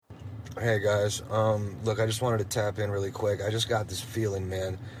Hey guys, look, I just wanted to tap in really quick. I just got this feeling,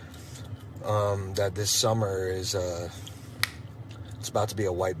 man, that this summer is, it's about to be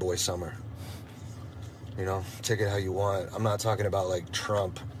a white boy summer. You know, take it how you want. I'm not talking about like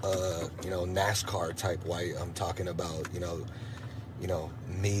Trump, NASCAR type white. I'm talking about,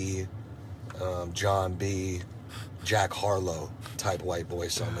 me, John B., Jack Harlow type white boy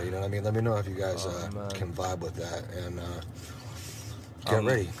summer. You know what I mean? Let me know if you guys can vibe with that and get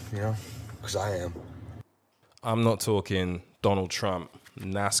ready, because I am. I'm not talking Donald Trump,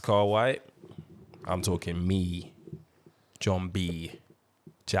 NASCAR white. I'm talking me, John B.,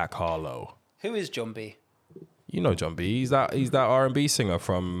 Jack Harlow. Who is John B? You know John B. He's that R&B singer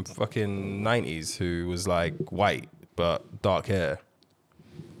from fucking 90s who was like white but dark hair.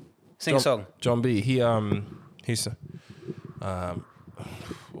 Sing a song. John B. He's what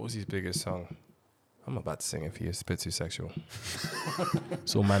was his biggest song? I'm about to sing it for you. It's a bit too sexual.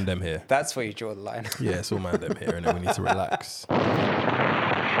 It's all man them here. That's where you draw the line. Yeah, it's all man them here, and then we need to relax.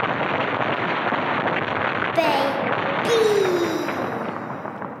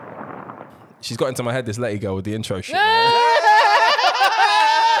 She's got into my head, this Letty girl with the intro shit. Hey,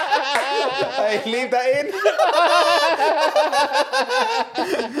 leave that in.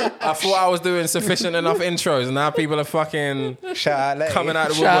 I thought I was doing sufficient enough intros, and now people are fucking Shout out Letty. coming out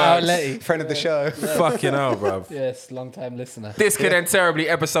of the Shout out woodworks. Letty. Friend of the show. Fucking hell, bruv. Yes, long time listener. This could end terribly.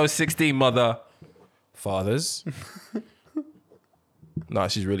 Episode 16, mother. Fathers. Nah,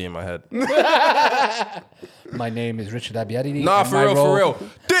 she's really in my head. My name is Richard Abiadidi. Nah, and for my real, role- for real.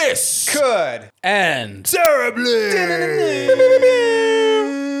 This Good. And terribly.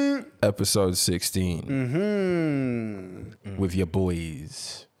 Episode 16. With your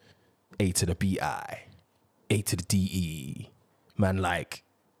boys. A to the B-I. A to the D-E. Man like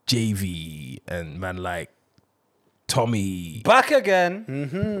JV. And man like Tommy. back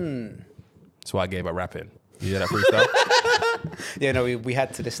again. That's why I gave her rapping. You hear that freestyle? Yeah, no, we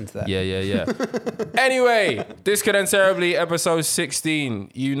had to listen to that. Yeah. Anyway, this could end terribly. Episode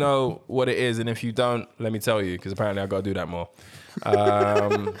 16. You know what it is, and if you don't, let me tell you, because apparently I got to do that more.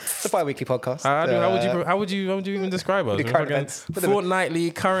 It's a bi-weekly podcast. How would you even describe us? The current events. Fortnightly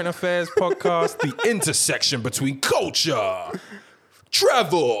current affairs podcast, the intersection between culture,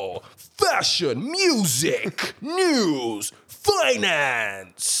 travel, fashion, music, news,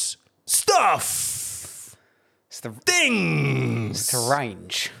 finance, stuff. It's the Things.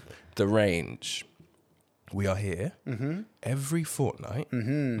 range. The range. We are here every fortnight,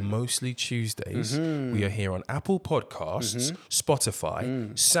 mostly Tuesdays. We are here on Apple Podcasts,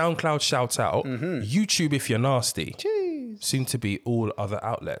 Spotify, SoundCloud shout out, YouTube if you're nasty. Jeez. Soon to be all other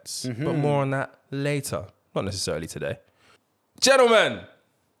outlets. But more on that later. Not necessarily today. Gentlemen,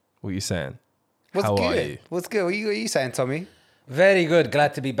 what are you saying? What's How good? are you? What's good? What are you saying, Tommy? Very good.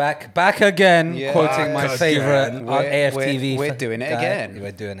 Glad to be back. Back again. Yeah. Quoting my Back favorite again. AFTV. We're doing it guy. again.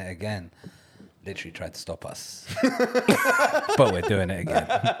 We're doing it again. Literally tried to stop us. But we're doing it again.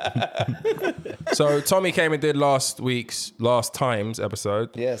 So Tommy came and did last time's episode.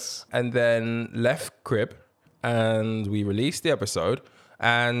 Yes. And then left crib and we released the episode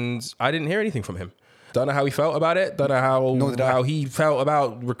and I didn't hear anything from him. Don't know how he felt about it. Don't know how he felt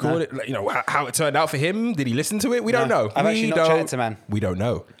about recording. How it turned out for him. Did he listen to it? We don't know. I've actually not chatted to man. We don't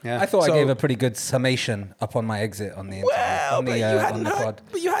know. Yeah. I thought So- I gave a pretty good summation upon my exit on the interview, on the pod.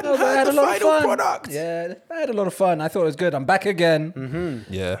 But you hadn't No, but I heard had the a lot of final fun. product. Yeah, I had a lot of fun. I thought it was good. I'm back again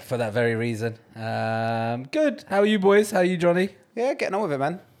Yeah. for that very reason. Good. How are you boys? How are you, Johnny? Yeah, getting on with it,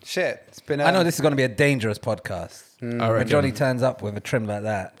 man. Shit. It's been. I know this is going to be a dangerous podcast. I When reckon. Johnny turns up with a trim like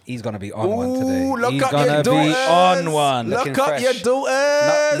that, he's going to be on one today. Ooh, look He's up going your to be daughters. on one. Look Looking up fresh. your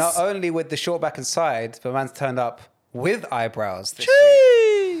daughters. Not only with the short back and side, but man's turned up with eyebrows this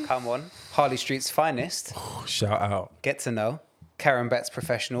week. Come on. Harley Street's finest. Shout out. Get to know. Karen Betts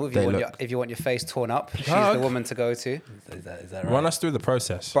Professional. If you want your face torn up, she's Hug. the woman to go to. Is that right? Run us through the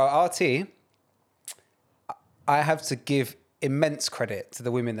process. Bro, RT, I have to give immense credit to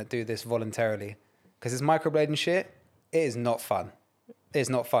the women that do this voluntarily. Because this microblading shit, it is not fun. It is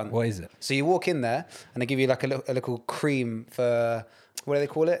not fun. What is it? So you walk in there and they give you like a little cream for, what do they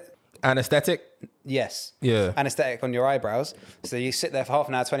call it? Anesthetic. Yes. Yeah. Anesthetic on your eyebrows. So you sit there for half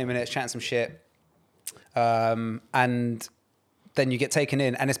an hour, 20 minutes, chatting some shit. And then you get taken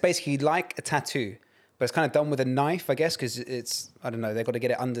in. And it's basically like a tattoo. But it's kind of done with a knife, I guess, because it's, I don't know, they've got to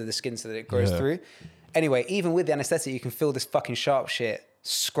get it under the skin so that it grows through. Anyway, even with the anesthetic, you can feel this fucking sharp shit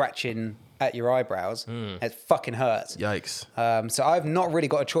scratching at your eyebrows. It fucking hurts. Yikes. So I've not really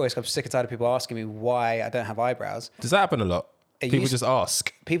got a choice. I'm sick and tired of people asking me why I don't have eyebrows. Does that happen a lot? People used- just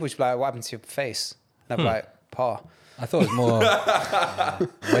ask. People just be like, what happened to your face? And I'm like, pa. I thought it was more.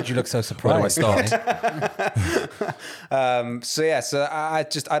 Why'd you look so surprised? Where do I start? So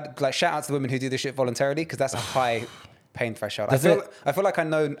I'd like shout out to the women who do this shit voluntarily because that's a high pain threshold. Does I feel like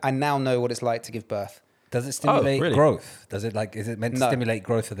I now know what it's like to give birth. Does it stimulate really? growth? Is it meant to No. stimulate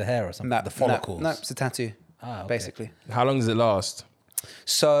growth of the hair or something? No, The follicles. No, it's a tattoo, Okay. basically. How long does it last?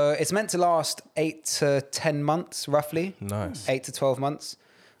 So it's meant to last 8 to 10 months, roughly. Nice. 8 to 12 months.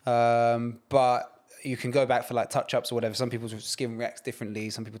 But you can go back for like touch-ups or whatever. Some people's skin reacts differently.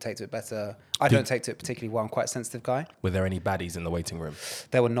 Some people take to it better. I don't take to it particularly well. I'm quite a sensitive guy. Were there any baddies in the waiting room?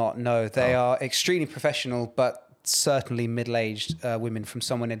 There were not. No, they are extremely professional, but certainly middle-aged women from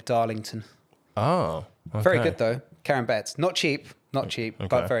someone in Darlington. Oh, okay. Very good though. Karen Betts. Not cheap, Okay.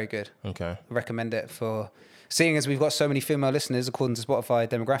 but very good. Okay. I recommend it for seeing as we've got so many female listeners according to Spotify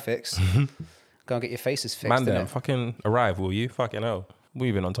demographics. Go and get your faces fixed. Man, innit? fucking arrive, will you? Fucking hell. What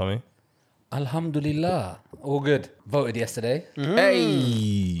you been on, Tommy? Alhamdulillah. All good. Voted yesterday.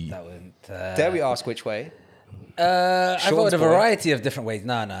 Hey. That went. Dare we ask which way? I Sean's voted a boy. variety of different ways.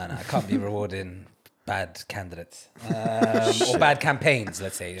 No. I can't be rewarding bad candidates or bad campaigns.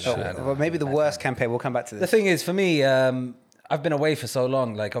 Let's say. You know, Well, maybe the worst campaign. We'll come back to The this. thing is, for me, I've been away for so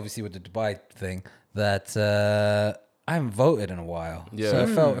long, like obviously with the Dubai thing, that I haven't voted in a while. Yeah.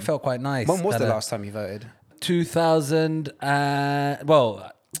 So it felt quite nice. When was that, the last time you voted? 2000.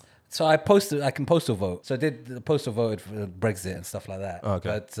 So I can postal vote. So I did the postal voted for Brexit and stuff like that. Okay.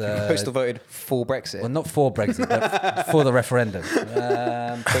 But Postal voted for Brexit. well, not for Brexit, but for the referendum. So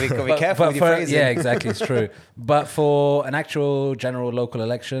we got to be careful with your phrasing. Yeah, exactly, it's true. But for an actual general local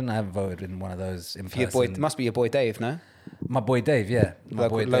election, I haven't voted in one of those in Your boy, person. must be your boy Dave, no? My boy Dave, yeah. My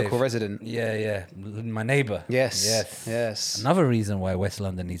boy Local Dave. resident. Yeah. My neighbour. Yes. Another reason why West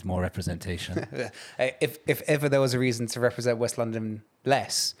London needs more representation. Hey, if ever there was a reason to represent West London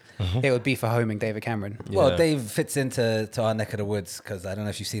less, it would be for homing David Cameron. Well, Yeah. Dave fits into our neck of the woods because I don't know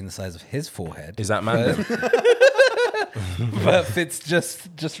if you've seen the size of his forehead. Is that man? But fits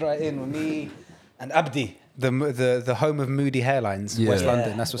just right in with me and Abdi. The home of moody hairlines, Yeah. West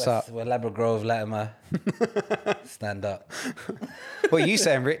London. That's what's up. We're Labrador Grove, Latimer. Stand up. What are you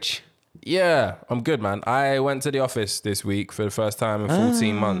saying, Rich? Yeah, I'm good, man. I went to the office this week for the first time in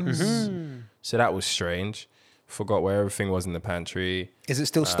 14 months. So that was strange. Forgot where everything was in the pantry. Is it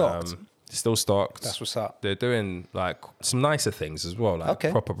still stocked? Still stocked. That's what's up. They're doing like some nicer things as well, like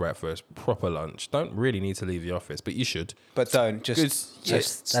Okay. proper breakfast, proper lunch. Don't really need to leave the office, but you should. But don't just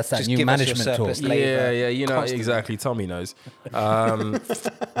That's that just new give us your management surplus talk. labour Yeah, you know constantly. exactly. Tommy knows.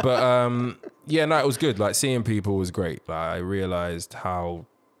 Yeah, no, it was good. Like seeing people was great. Like I realized how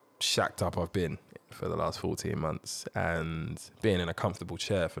shacked up I've been for the last 14 months, and being in a comfortable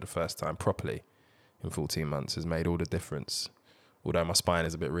chair for the first time properly in 14 months has made all the difference. Although my spine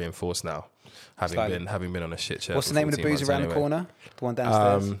is a bit reinforced now, having been on a shit chair. What's for the name of the 14 booze months around the anyway. corner? The one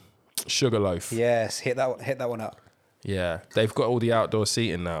downstairs. Sugarloaf. Yes, hit that one up. Yeah, they've got all the outdoor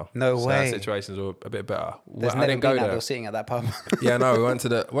seating now. No so way. That situation's all a bit better. There's I never didn't go been there. outdoor seating at that pub. Yeah, no, we went to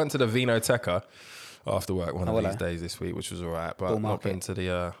the Vinoteca after work one of will these I? days this week, which was all right. But Bull not market. been to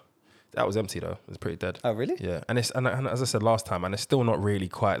the. That was empty though. It was pretty dead. Oh, really? Yeah, and as I said last time, and it's still not really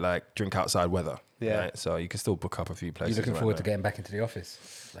quite like drink outside weather. Yeah. Right? So you can still book up a few places. You looking around forward to there. getting back into the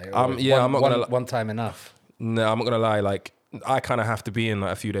office? Like, Yeah, one, I'm not gonna one, one time enough. No, I'm not gonna lie. Like I kind of have to be in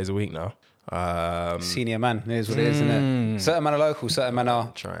like a few days a week now. Senior man, it is what it is, isn't it? Certain men are local, certain men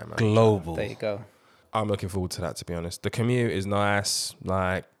are. Trying, man. Global. There you go. I'm looking forward to that, to be honest. The commute is nice.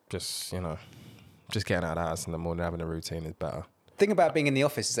 Like just just getting out of the house in the morning, having a routine is better. Thing about being in the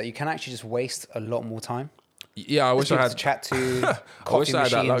office is that you can actually just waste a lot more time. Yeah, I wish There's I people had. to chat to, I coffee wish I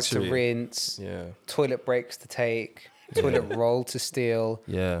had that machines to luxury. rinse, Yeah. toilet breaks to take, toilet roll to steal.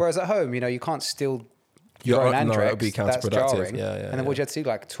 Yeah. Whereas at home, you can't steal Yeah, your own no, Andrex. it would be That's counterproductive. jarring. Yeah, And then what you had to do,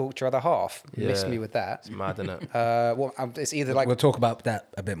 like talk to your other half. Miss Yeah. me with that. It's mad, isn't it? It's either like We'll talk about that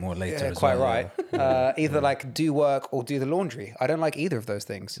a bit more later. yeah, as quite well, right. Either like do work or do the laundry. I don't like either of those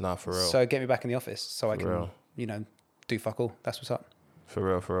things. Nah, for real. So get me back in the office so I can, real. do fuck all. That's what's up. For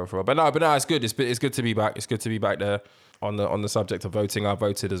real. But no, it's good. It's good to be back. It's good to be back there on the subject of voting. I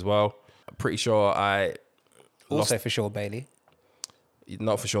voted as well. I'm pretty sure I Also for Sean Bailey.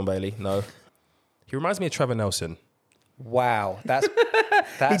 not for Sean Bailey. No, he reminds me of Trevor Nelson. Wow, He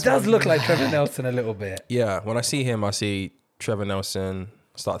that's does look like Trevor Nelson a little bit. Yeah, when I see him, I see Trevor Nelson.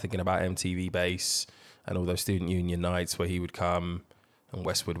 Start thinking about MTV Base and all those student union nights where he would come and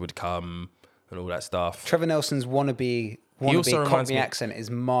Westwood would come and all that stuff. Trevor Nelson's wannabe also reminds Cockney me- accent is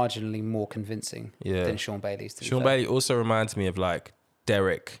marginally more convincing Yeah. than Sean Bailey's. To be Sean fair. Bailey also reminds me of like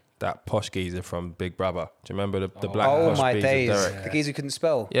Derek that posh geezer from Big Brother. Do you remember the black Oh posh my geezer, days! Derek? The geezer who couldn't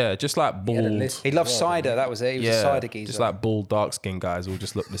spell. Yeah, just like He had a bald. list. He loved Well, cider. That was it. He was a cider geezer. just like bald, dark skinned guys all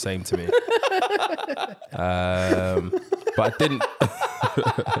just look the same to me. But I didn't.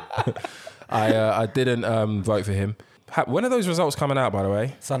 I didn't vote for him. When are those results coming out, by the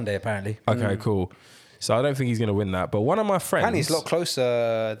way? Sunday, apparently. Okay, cool. So I don't think he's going to win that. But one of my friends... And he's a lot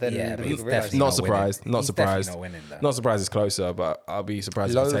closer than Yeah, but people he's realise. definitely Not not surprised. winning. Not He's surprised. definitely not winning that. Not surprised it's closer, but I'll be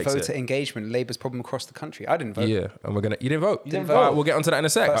surprised Low if he takes voter it. engagement, Labour's problem across the country. I didn't vote. Yeah, and we're gonna. You didn't vote. You didn't All vote. right, we'll get onto that in a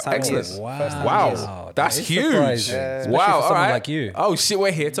sec. First time Excellent. years. Wow. First time Wow, years. that's That is huge. surprising. Yeah, Especially Wow, for all someone right. like you. Oh shit,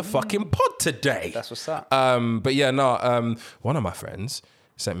 we're here to fucking pod today. That's what's up. But yeah, no. One of my friends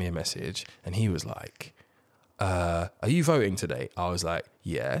sent me a message, and he was like, "Are you voting today?" I was like,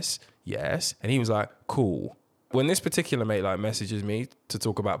 "Yes, yes," and he was like, "Cool." When this particular mate like messages me to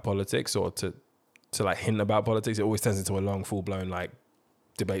talk about politics or to like hint about politics, it always turns into a long, full blown like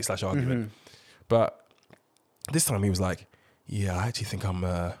debate / argument. But this time he was like, "Yeah, I actually think I'm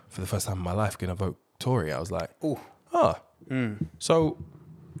for the first time in my life gonna vote Tory." I was like, Ooh. So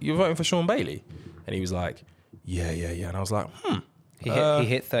you're voting for Sean Bailey?" And he was like, yeah. And I was like, He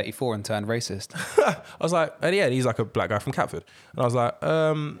hit 34 and turned racist. I was like, and yeah, he's like a black guy from Catford. And I was like,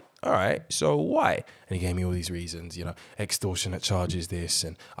 all right, so why? And he gave me all these reasons, you know, extortionate charges this,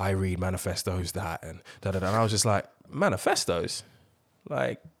 and I read manifestos that, and da-da-da. And I was just like, manifestos?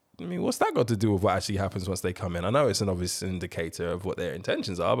 Like, I mean, what's that got to do with what actually happens once they come in? I know it's an obvious indicator of what their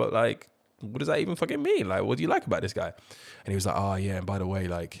intentions are, but like, what does that even fucking mean? Like, what do you like about this guy? And he was like, oh yeah, and by the way,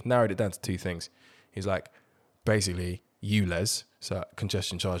 like, narrowed it down to two things. He's like, basically, ULEZ, so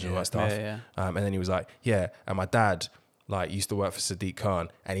congestion charge and all that stuff. Yeah. And then he was like, yeah, and my dad like used to work for Sadiq Khan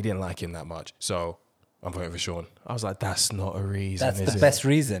and he didn't like him that much, so I'm voting for Sean. I was like, that's not a reason. That's is the it? best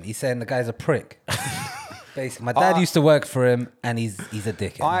reason. He's saying the guy's a prick. Basically, my dad used to work for him, and he's a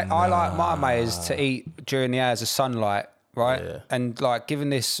dickhead. I like my mates to eat during the hours of sunlight, right? Yeah. And like, given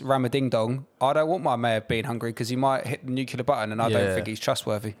this Ramading Dong, I don't want my mayor being hungry because he might hit the nuclear button, and I don't Yeah. think he's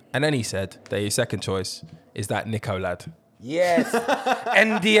trustworthy. And then he said that his second choice is that Nico lad. Yes,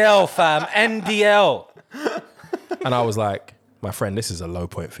 NDL fam, NDL. And I was like, my friend, this is a low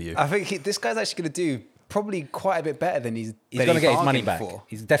point for you. I think this guy's actually going to do probably quite a bit better than He's going to get his money back. For.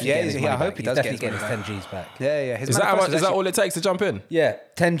 He's definitely getting his money I back. hope he He's does definitely get getting his his money 10 G's back. Yeah. His Is that how much? manifesto's Is that actually- all it takes to jump in? Yeah,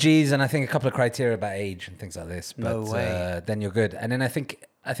 10 G's and I think a couple of criteria about age and things like this. But No way. then you're good. And then I think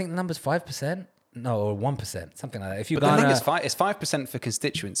the number's 5%. No, or 1%, something like that. If you But the thing garner, is, 5% for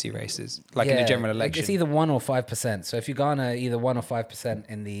constituency races, like in a general election. It's either 1 or 5%. So if you garner either 1 or 5%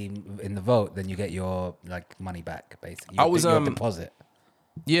 in the vote, then you get your like money back basically. I was, your deposit.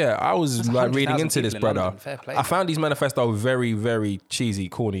 Yeah, I was That's like 100,000 reading into this, people in brother. London. Fair play, I found his manifesto very, very cheesy,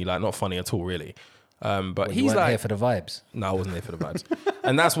 corny, like not funny at all, really. But You he's weren't like, here for the vibes. no, I wasn't there for the vibes,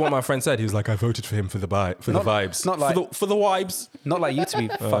 and that's what my friend said. He was like, I voted for him for the vibes, not like- for the vibes. Not like you to be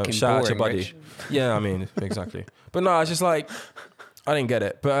fucking Shout out to boring, buddy. Rich. Yeah, I mean, exactly. But no, it's just like I didn't get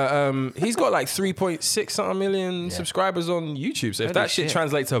it. But he's got like 3.6 something million subscribers on YouTube. So if Holy that shit shit.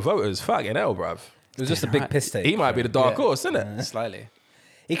 translates to voters, fucking hell, bruv. It was just a big piss take. He might be the dark Yeah. horse, isn't it? Slightly.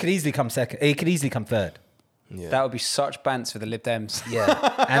 He could easily come second. He could easily come third. Yeah. That would be such bants for the Lib Dems.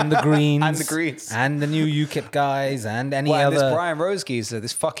 Yeah, and the Greens, And the Greens. and the new UKIP guys, and any Well, and other. this Brian Rose geezer,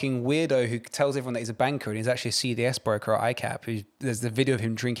 this fucking weirdo who tells everyone that he's a banker and he's actually a CDS broker at ICAP. There's the video of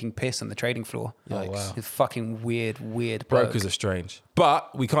him drinking piss on the trading floor. Oh, wow. He's fucking weird bloke. Brokers are strange.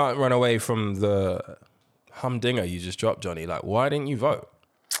 But we can't run away from the humdinger you just dropped, Johnny. Like, why didn't you vote?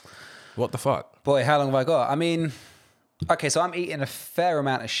 What the fuck? Boy, how long have I got? I mean, okay, so I'm eating a fair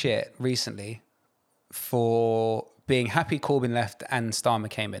amount of shit recently for being happy Corbyn left and Starmer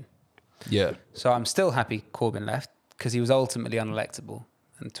came in. Yeah. So I'm still happy Corbyn left because he was ultimately unelectable,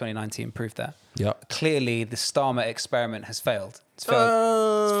 and 2019 proved that. Yep. Clearly, the Starmer experiment has failed. It's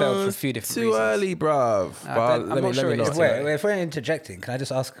failed for a few different too reasons. early, bruv. I But don't- I'm not sure it is not. too early. If we're interjecting, can I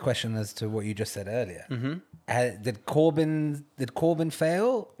just ask a question as to what you just said earlier? Mm-hmm. Did Corbyn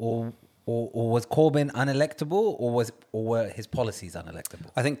fail, or was Corbyn unelectable, or were his policies unelectable?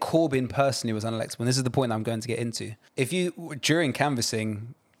 I think Corbyn personally was unelectable. And this is the point I'm going to get into. If you, during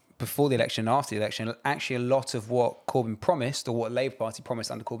canvassing, before the election and after the election, actually a lot of what Corbyn promised, or what Labour Party promised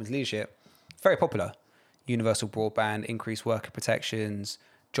under Corbyn's leadership, very popular. Universal broadband, increased worker protections,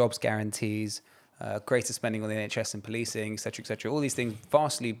 jobs guarantees, greater spending on the NHS and policing, etc., etc. All these things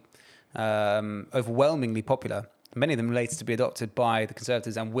vastly, overwhelmingly popular. Many of them later to be adopted by the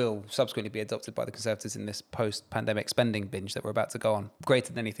Conservatives and will subsequently be adopted by the Conservatives in this post-pandemic spending binge that we're about to go on, greater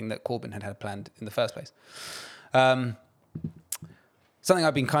than anything that Corbyn had planned in the first place. So something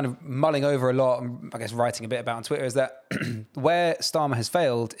I've been kind of mulling over a lot, I guess writing a bit about on Twitter, is that where Starmer has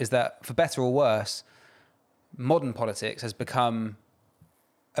failed is that, for better or worse, modern politics has become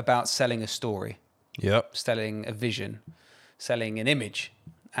about selling a story, selling a vision, selling an image.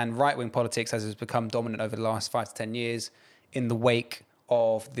 And right-wing politics, as has become dominant over the last 5 to 10 years, in the wake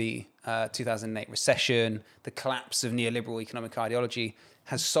of the 2008 recession, the collapse of neoliberal economic ideology,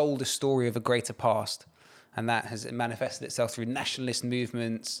 has sold a story of a greater past. And that has manifested itself through nationalist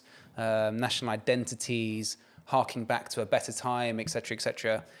movements, national identities, harking back to a better time, etc.,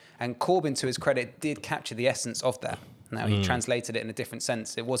 etc. And Corbyn, to his credit, did capture the essence of that. Now, he translated it in a different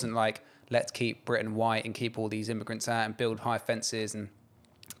sense. It wasn't like, let's keep Britain white and keep all these immigrants out and build high fences and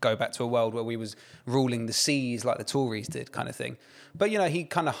go back to a world where we was ruling the seas like the Tories did, kind of thing. But, you know, he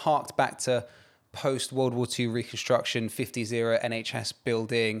kind of harked back to post-World War II reconstruction, 50s era NHS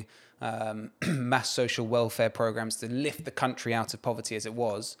building, mass social welfare programs to lift the country out of poverty as it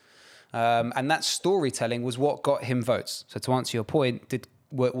was. And that storytelling was what got him votes. So to answer your point,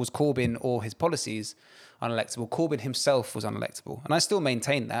 was Corbyn or his policies unelectable? Corbyn himself was unelectable. And I still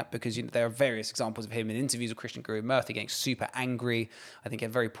maintain that because there are various examples of him in interviews with Christian Guru Murphy getting super angry. I think he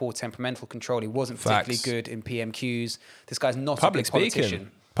had very poor temperamental control. He wasn't particularly good in PMQs. This guy's not a good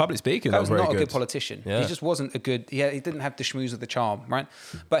politician. Public speaking, that was not a good politician. Yeah. He just wasn't a good... he didn't have the schmooze of the charm, right?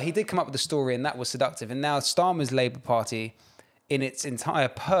 But he did come up with a story, and that was seductive. And now Starmer's Labour Party, in its entire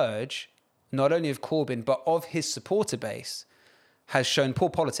purge, not only of Corbyn, but of his supporter base, has shown poor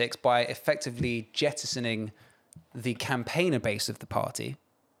politics by effectively jettisoning the campaigner base of the party,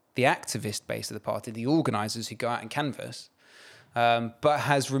 the activist base of the party, the organisers who go out and canvass, but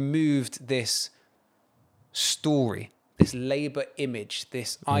has removed this story, this Labour image,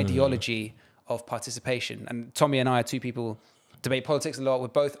 this ideology of participation. And Tommy and I are two people debate politics a lot. We're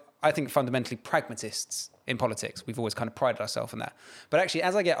both, I think, fundamentally pragmatists in politics. We've always kind of prided ourselves on that. But actually,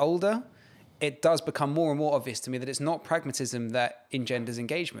 as I get older, it does become more and more obvious to me that it's not pragmatism that engenders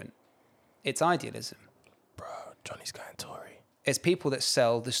engagement. It's idealism. Bro, Johnny's going Tory. It's people that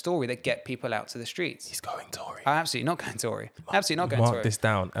sell the story that get people out to the streets. He's going Tory. I'm absolutely not going Tory. Absolutely not going Tory. Mark this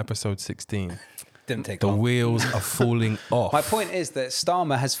down, episode 16. Didn't take the long. wheels are falling off. My point is that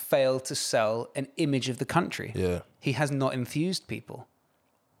Starmer has failed to sell an image of the country. Yeah. He has not enthused people.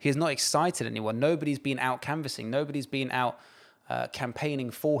 He has not excited anyone. Nobody's been out canvassing. Nobody's been out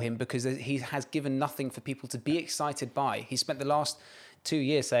campaigning for him because he has given nothing for people to be excited by. He spent the last 2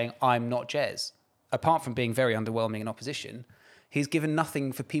 years saying, I'm not Jez. Apart from being very underwhelming in opposition, he's given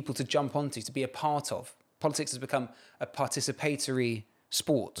nothing for people to jump onto, to be a part of. Politics has become a participatory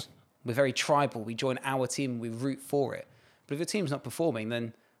sport. We're very tribal. We join our team, we root for it. But if your team's not performing,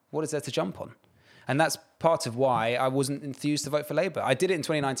 then what is there to jump on? And that's part of why I wasn't enthused to vote for Labour. I did it in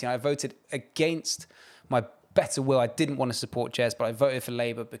 2019. I voted against my better will. I didn't want to support Jez, but I voted for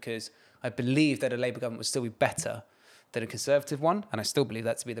Labour because I believed that a Labour government would still be better than a Conservative one. And I still believe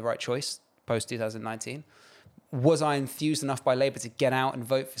that to be the right choice post-2019. Was I enthused enough by Labour to get out and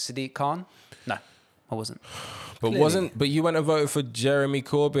vote for Sadiq Khan? No, I wasn't. But you went and voted for Jeremy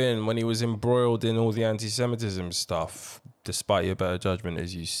Corbyn when he was embroiled in all the anti-Semitism stuff, despite your better judgment,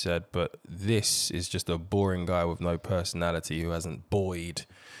 as you said. But this is just a boring guy with no personality who hasn't buoyed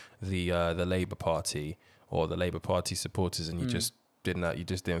the Labour Party or the Labour Party supporters, and you just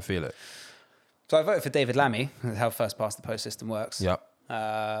didn't feel it. So I voted for David Lammy, how first past the post system works. Yep.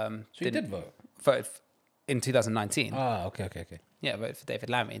 So you did vote? Voted in 2019. Ah, okay. Yeah, I voted for David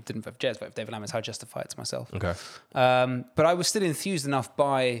Lammy. Didn't vote for Jez, voted for David Lammy. That's how I justify it to myself. Okay. But I was still enthused enough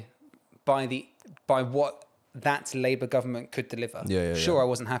by what that Labour government could deliver. Sure, I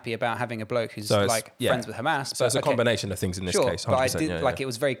wasn't happy about having a bloke who's friends with Hamas. So it's a combination of things in this case. 100%, but I did it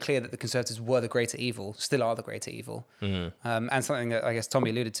was very clear that the Conservatives were the greater evil, still are the greater evil. And something that I guess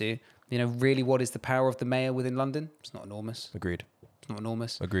Tommy alluded to, really what is the power of the mayor within London? It's not enormous. Agreed. It's not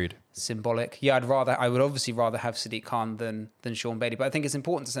enormous. Agreed. Symbolic. Yeah, I would obviously rather have Sadiq Khan than Sean Bailey. But I think it's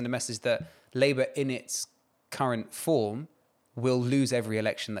important to send a message that Labour in its current form will lose every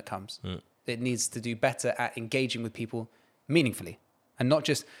election that comes. It needs to do better at engaging with people meaningfully. And not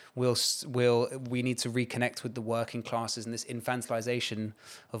just we need to reconnect with the working classes and this infantilization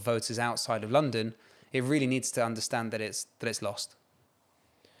of voters outside of London. It really needs to understand that it's lost.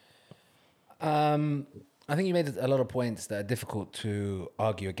 I think you made a lot of points that are difficult to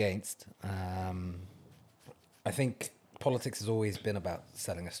argue against. I think politics has always been about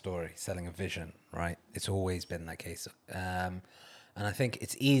selling a story, selling a vision, right? It's always been that case. And I think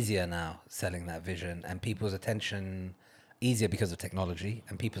it's easier now selling that vision, and people's attention, easier because of technology,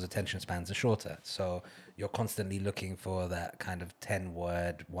 and people's attention spans are shorter. So you're constantly looking for that kind of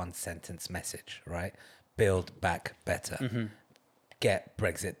 10-word, one-sentence message, right? Build back better. get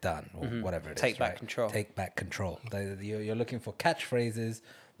Brexit done or whatever it is. Take back right? control. Take back control. You're looking for catchphrases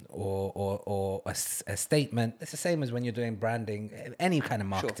or a statement. It's the same as when you're doing branding, any kind of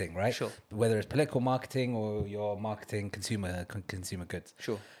marketing, right? Sure. Whether it's political marketing or you're marketing consumer goods.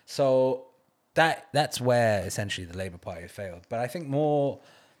 Sure. So that's where essentially the Labour Party failed. But I think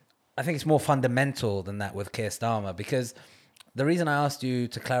it's more fundamental than that with Keir Starmer, because the reason I asked you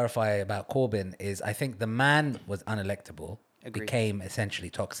to clarify about Corbyn is I think the man was unelectable, Agreed. became essentially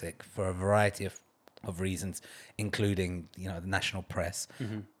toxic for a variety of reasons, including, the national press.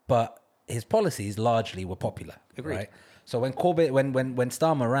 But his policies largely were popular. Agreed. Right? So when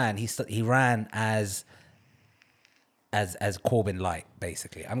Starmer ran, he ran as Corbyn light,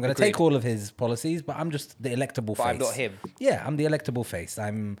 basically. I'm going to take all of his policies, but I'm just the electable face. I'm not him. Yeah, I'm the electable face.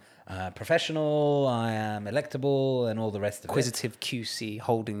 I'm professional, I am electable, and all the rest of Inquisitive QC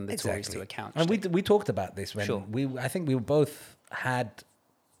holding the it. Tories to account. And we talked about this when Sure. I think we both had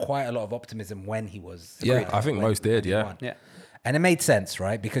quite a lot of optimism when he was. Yeah, I think most did, when he yeah. won. Yeah. And it made sense,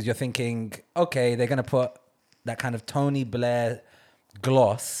 right? Because you're thinking, okay, they're going to put that kind of Tony Blair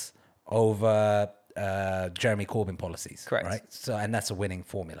gloss over Jeremy Corbyn policies. Correct. Right? So, and that's a winning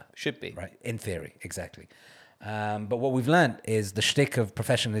formula. Should be. Right. In theory, exactly. But what we've learned is the shtick of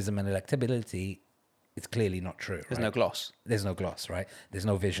professionalism and electability is clearly not true. There's right? no gloss. There's no gloss, right? There's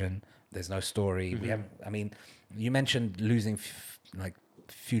no vision. There's no story. We haven't. I mean, you mentioned losing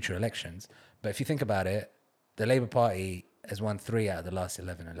future elections, but if you think about it, the Labour Party has won 3 out of the last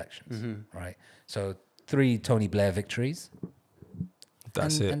 11 elections, right? So 3 Tony Blair victories.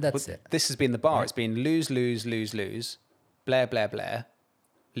 That's and, it. And that's it. This has been the bar. It's been lose, lose, lose, lose. Blair, Blair, Blair.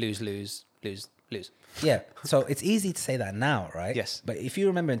 Lose, lose, lose, lose. Yeah. So it's easy to say that now, right? Yes. But if you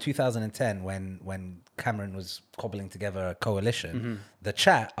remember in 2010, when Cameron was cobbling together a coalition, the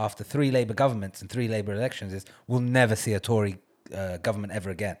chat after 3 Labour governments and 3 Labour elections is, we'll never see a Tory government ever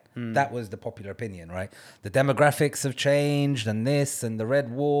again. That was the popular opinion, right? The demographics have changed, and this, and the red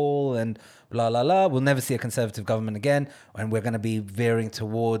wall, and blah, blah, blah. We'll never see a Conservative government again, and we're going to be veering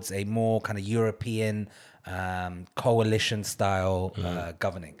towards a more kind of European coalition-style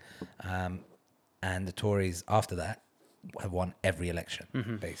governing. And the Tories, after that, have won every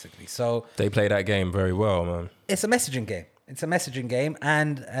election, basically. So They play that game very well, man. it's a messaging game.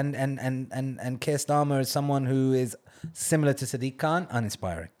 And Keir Starmer is someone who is similar to Sadiq Khan,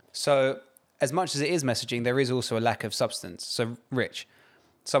 uninspiring. So, as much as it is messaging, there is also a lack of substance. So, Rich,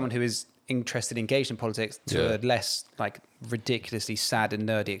 someone who is interested, engaged in politics to a less ridiculously sad and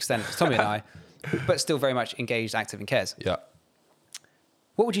nerdy extent as Tommy and I, but still very much engaged, active, and cares. Yeah.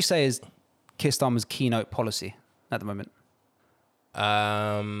 What would you say is Keir Starmer's keynote policy at the moment?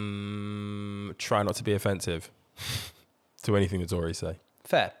 Try not to be offensive to anything the Tories say.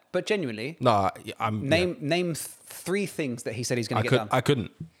 Fair, but genuinely, No, name 3 things that he said he's going to get done. I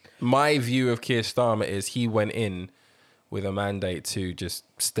couldn't. My view of Keir Starmer is he went in with a mandate to just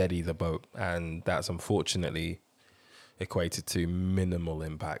steady the boat, and that's unfortunately equated to minimal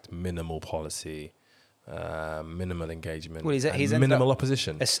impact, minimal policy, minimal engagement, Well, he's and ended minimal up-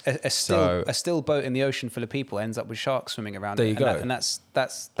 opposition. A still boat in the ocean full of people ends up with sharks swimming around. There it, you and go. and that's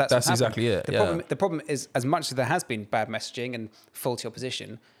what happened. exactly it, yeah. The problem is, as much as there has been bad messaging and faulty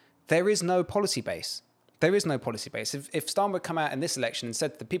opposition, there is no policy base. There is no policy base. If Starmer had come out in this election and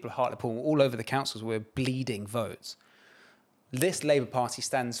said to the people of Hartlepool all over the councils were bleeding votes, this Labour Party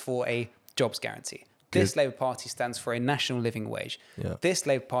stands for a jobs guarantee. This Labour Party stands for a national living wage. Yeah. This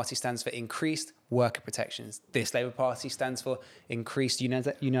Labour Party stands for increased worker protections. This Labour Party stands for increased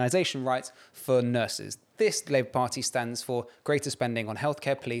unionisation rights for nurses. This Labour Party stands for greater spending on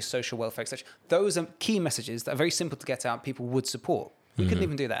healthcare, police, social welfare, etc. Those are key messages that are very simple to get out. People would support. We couldn't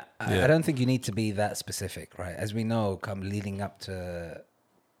even do that. I don't think you need to be that specific, right? As we know, leading up to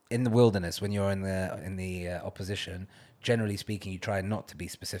in the wilderness, when you're in the opposition, generally speaking, you try not to be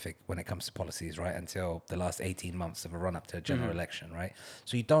specific when it comes to policies, right? Until the last 18 months of a run up to a general election, right?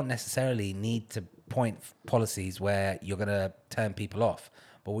 So you don't necessarily need to point policies where you're going to turn people off.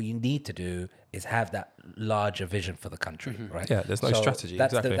 But what you need to do is have that larger vision for the country, right? Yeah, there's no strategy,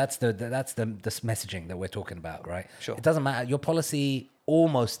 That's exactly. that's the messaging that we're talking about, right? Sure. It doesn't matter. Your policy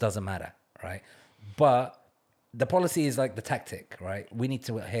almost doesn't matter, right? But the policy is like the tactic, right? We need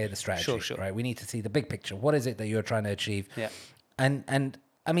to hear the strategy, Sure. right? We need to see the big picture. What is it that you're trying to achieve? Yeah. And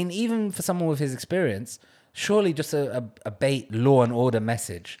I mean, even for someone with his experience, surely just a bait law and order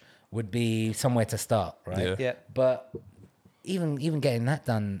message would be somewhere to start, right? Yeah. But even getting that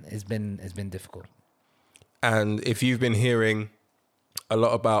done has been difficult. And if you've been hearing a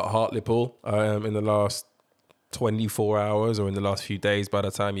lot about Hartlepool in the last 24 hours or in the last few days by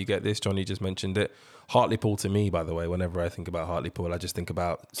the time you get this. Johnny just mentioned it. Hartlepool to me, by the way, whenever I think about Hartlepool, I just think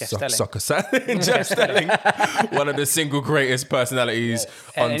about soccer. Jeff Stelling, one of the single greatest personalities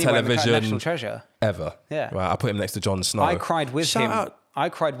on television national treasure ever. Yeah. Right, I put him next to Jon Snow. I cried with Shout him. out. I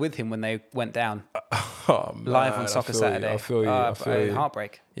cried with him when they went down Oh, man, live on Soccer Saturday. I feel you. I feel you.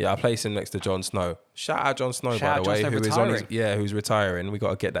 Heartbreak. Yeah, I place him next to Jon Snow. Shout out Jon Snow, Shout out by the Jon way, Snow who is on his, retiring. who's retiring. We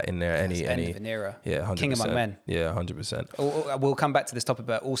got to get that in there. End of an era. Yeah, 100%. King among men. Yeah, 100%. We'll come back to this topic,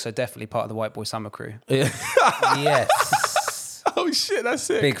 but also definitely part of the White Boy Summer crew. Yes. Oh shit, that's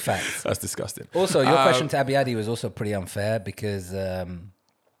it. Big facts. That's disgusting. Also, your question to Abiadi was also pretty unfair because the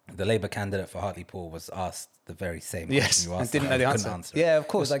Labour candidate for Hartlepool was asked the very same Yes, question you asked. and didn't know the couldn't answer. Yeah, of It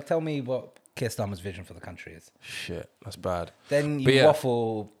course. was like, tell me what Keir Starmer's vision for the country is. Shit, that's bad. Then But you yeah.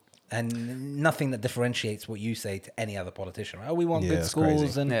 waffle and nothing that differentiates what you say to any other politician. Right? Oh, we want Yeah, good it's schools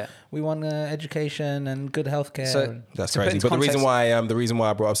crazy. and we want education and good healthcare. So- That's To put crazy. into But the reason context- why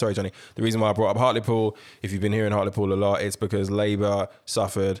I brought up, sorry, Johnny, the reason why I brought up Hartlepool, if you've been hearing Hartlepool a lot, it's because Labour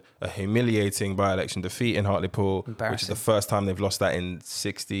suffered a humiliating by-election defeat in Hartlepool, which is Embarrassing. the first time they've lost that in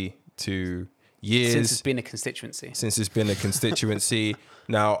 62 years. Since it's been a constituency. Since it's been a constituency.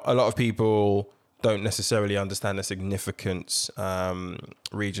 Now, a lot of people don't necessarily understand the significance,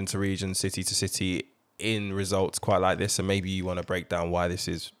 region to region, city to city, in results quite like this. So maybe you want to break down why this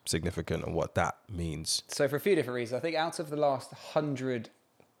is significant and what that means. So for a few different reasons, I think out of the last 100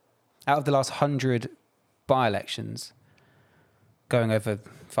 by-elections, going over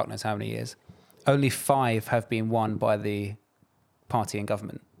fuck knows how many years, only 5 have been won by the party in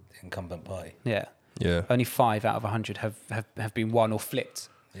government. The incumbent party. Yeah. Yeah. Only 5 out of 100 have been won or flipped.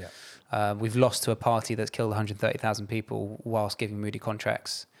 Yeah. We've lost to a party that's killed 130,000 people whilst giving moody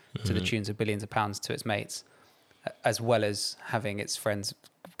contracts to the tunes of billions of pounds to its mates, as well as having its friends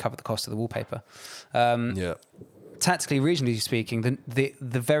cover the cost of the wallpaper. Yeah. Tactically, regionally speaking,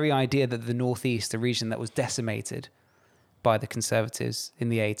 the very idea that the Northeast, a region that was decimated by the Conservatives in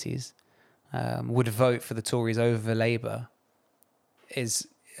the 80s, would vote for the Tories over Labour is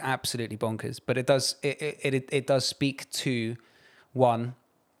absolutely bonkers. But it does speak to, one,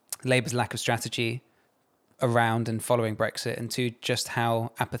 Labour's lack of strategy around and following Brexit, and two, just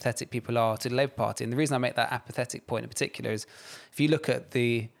how apathetic people are to the Labour Party. And the reason I make that apathetic point in particular is if you look at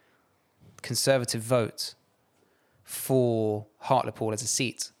the Conservative vote for Hartlepool as a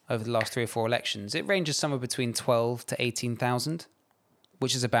seat over the last 3 or 4 elections, it ranges somewhere between 12 to 18,000,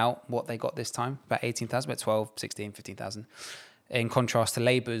 which is about what they got this time, about 18,000, about 12, 16, 15,000. In contrast to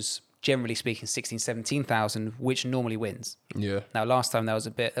Labour's, generally speaking, 16, 17,000, which normally wins. Yeah. Now, last time there was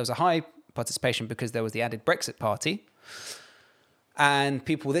a high participation because there was the added Brexit party. And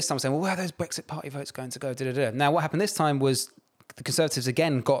people this time were saying, well, where are those Brexit party votes going to go? Da-da-da. Now, what happened this time was the Conservatives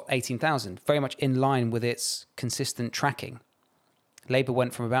again got 18,000, very much in line with its consistent tracking. Labour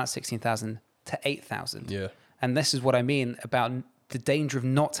went from about 16,000 to 8,000. Yeah. And this is what I mean about the danger of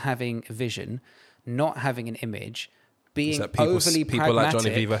not having a vision, not having an image, being That people overly like pragmatic.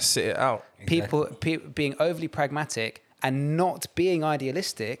 Johnny Viva sit it out. People being overly pragmatic and not being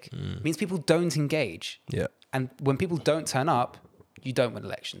idealistic means people don't engage. Yeah. And when people don't turn up, you don't win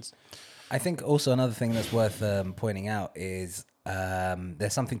elections. I think also another thing that's worth pointing out is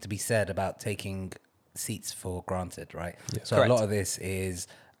there's something to be said about taking seats for granted, right? Yeah. So Correct. a lot of this is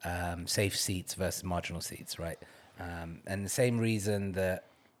safe seats versus marginal seats, right? And the same reason that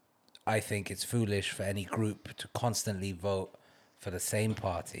I think it's foolish for any group to constantly vote for the same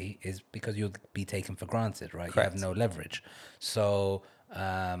party is because you'll be taken for granted, right? Correct. You have no leverage. So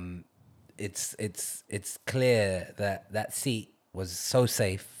it's clear that that seat was so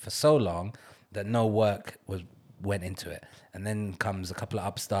safe for so long that no work went into it. And then comes a couple of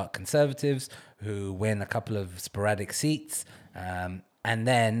upstart Conservatives who win a couple of sporadic seats, and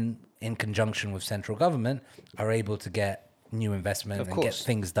then in conjunction with central government are able to get new investment Of and get course.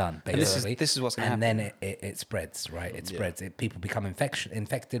 things done, And this is- basically. this is what's gonna And then it spreads, right? It spreads. People become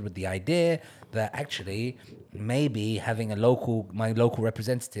infected with the idea that actually maybe having my local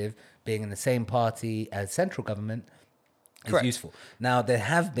representative being in the same party as central government is Correct. useful. Now, there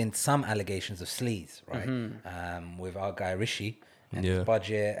have been some allegations of sleaze, right? With our guy Rishi and Yeah. his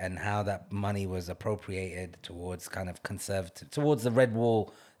budget and how that money was appropriated towards kind of towards the red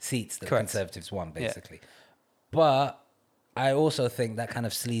wall seats that Correct. Conservatives won, basically. But I also think that kind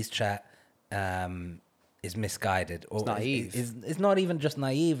of sleaze chat is misguided. Or It's naive. It's not even just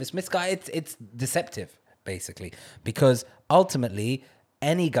naive. It's misguided. It's deceptive, basically. Because ultimately,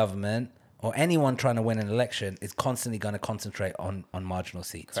 any government or anyone trying to win an election is constantly going to concentrate on marginal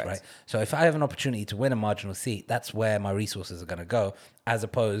seats, Correct. right? So if I have an opportunity to win a marginal seat, that's where my resources are going to go, as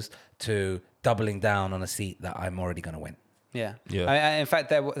opposed to doubling down on a seat that I'm already going to win. Yeah. Yeah. In fact,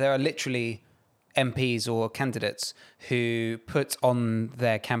 there are literally MPs or candidates who put on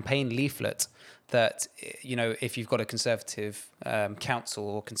their campaign leaflet that, you know, if you've got a Conservative council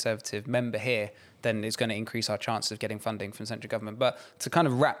or Conservative member here, then it's going to increase our chance of getting funding from central government. But to kind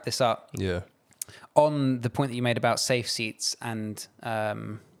of wrap this up, Yeah. on the point that you made about safe seats and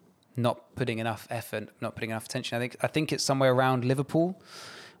not putting enough effort, not putting enough attention, I think it's somewhere around Liverpool,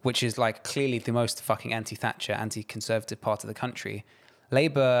 which is like clearly the most fucking anti-Thatcher, anti-Conservative part of the country.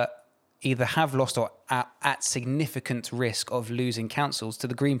 Labour either have lost or are at significant risk of losing councils to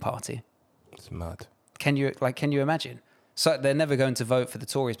the Green Party. It's mad. Can you imagine? So they're never going to vote for the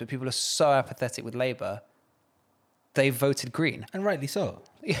Tories, but people are so apathetic with Labour. They voted Green. And rightly so.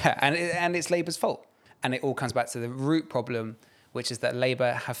 Yeah, and it's Labour's fault. And it all comes back to the root problem, which is that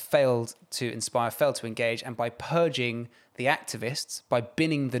Labour have failed to inspire, failed to engage, and by purging the activists, by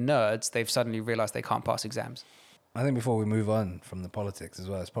binning the nerds, they've suddenly realised they can't pass exams. I think before we move on from the politics as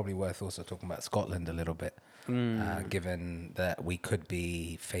well, it's probably worth also talking about Scotland a little bit, given that we could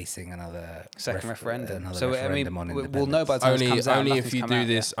be facing another Second referendum. Another so referendum I on mean, independence. we'll know by the time this comes out. Only if nothing's you come do out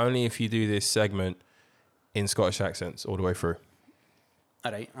this. yet. Only if you do this segment in Scottish accents all the way through.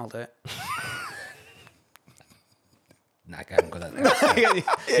 All right, I'll do it. Nah, I haven't got that.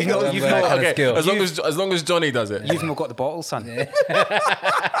 You've not, you've not- kind of skill. As long as Johnny does it. you've not got the bottle, son.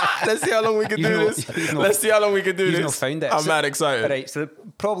 Let's see how long we can You've do not- this. you've not- Let's see how long we can do You've this. not found it. I'm mad excited. All right, so the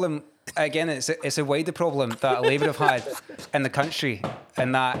problem, again, it's a wider problem that Labour have had in the country,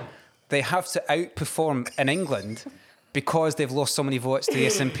 and that they have to outperform in England because they've lost so many votes to the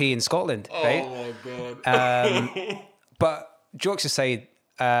SNP in Scotland, right? Oh my god. But jokes aside,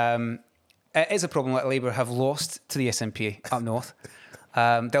 it is a problem that Labour have lost to the SNP up north.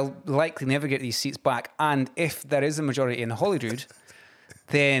 They'll likely never get these seats back. And if there is a majority in Holyrood,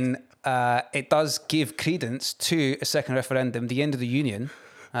 then it does give credence to a second referendum, the end of the union.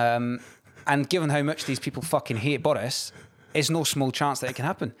 And given how much these people fucking hate Boris, it's no small chance that it can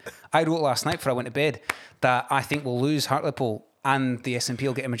happen. I wrote last night before I went to bed that I think we'll lose Hartlepool and the SNP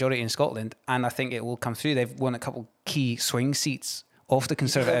will get a majority in Scotland. And I think it will come through. They've won a couple key swing seats off the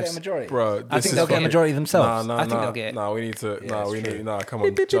Conservatives. Bro, I think they'll get a majority themselves. No, I think they'll get it. No, we need to. Yeah, No, it's we true. need. No, come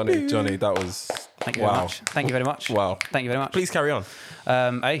on, Johnny. That was. Thank you very wow. much. Thank you very much. Wow. Thank you very much. Please carry on.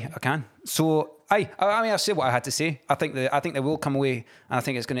 I can. So, I mean, I'll say what I had to say. I think they will come away, and I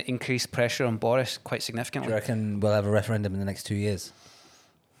think it's going to increase pressure on Boris quite Do significantly. you reckon we'll have a referendum in the next 2 years?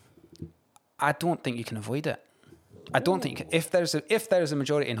 I don't think you can avoid it. I don't think if there's a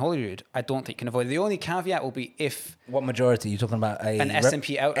majority in Holyrood, I don't think you can avoid it. The only caveat will be if What majority? Are you talking about An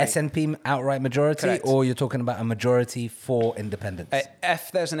SNP outright. SNP outright majority, Correct. or you're talking about a majority for independence?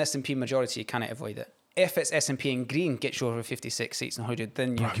 if there's an SNP majority, you cannot avoid it. If it's SNP and Green gets you over 56 seats in Holyrood,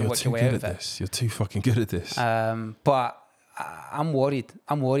 then you can You're work too your way good out at of it. this. You're too fucking good at this. But I'm worried.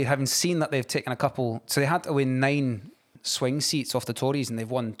 Having seen that they've taken a couple. So they had to win 9 swing seats off the Tories, and they've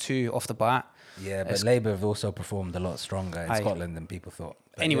won 2 off the bat. yeah, but it's- Labour have also performed a lot stronger in Aye. Scotland than people thought.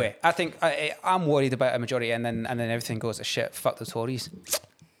 But Anyway, I think I'm worried about a majority, and then everything goes to shit. Fuck the Tories.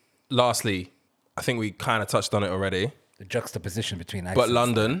 Lastly, I think we kind of touched on it already. the juxtaposition between But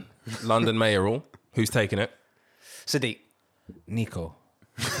accents. London mayoral, who's taking it? Sadiq. Nico.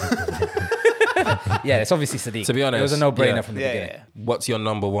 Yeah, it's obviously Sadiq. To be honest, it was a no-brainer yeah. from the Yeah, beginning. yeah. What's your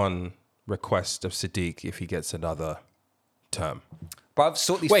number one request of Sadiq if he gets another term? But I've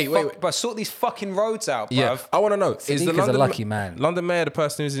sorted these. Wait. But I've sorted these fucking roads out, bruv. Yeah, I want to know: Sadiq is a lucky man. London mayor the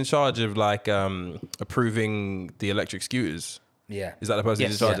person who's in charge of like approving the electric scooters? Yeah. Is that the person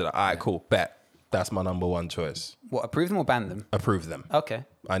who's in Yes. charge of that? All right, cool. Bet that's my number one choice. What, approve them or ban them? Approve them. Okay.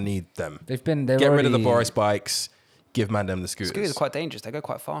 I need them. They're Get rid of the already- Boris bikes. Give man them the scooters. Scooters are quite dangerous. They go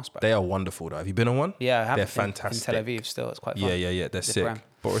quite fast, bro. They are wonderful though. Have you been on one? Yeah, I have. They're In fantastic. Tel Aviv still, it's quite fun. Yeah. They're Zip sick. around.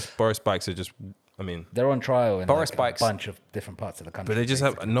 Boris bikes are just. I mean, They're on trial in Boris like bikes. a bunch of different parts of the country. but they just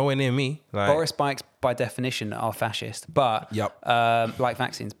have nowhere near me. Like, Boris bikes, by definition, are fascist, but Yep. like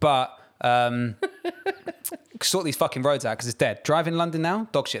vaccines. But sort these fucking roads out because it's dead. Drive in London now,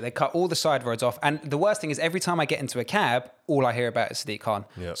 dog shit. They cut all the side roads off, and the worst thing is every time I get into a cab, all I hear about is Sadiq Khan.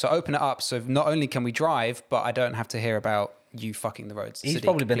 Yep. So open it up, so not only can we drive, but I don't have to hear about you fucking the roads. He's Sadiq,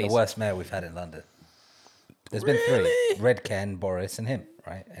 probably been please. the worst mayor we've had in London. There's been 3. Red Ken, Boris, and him,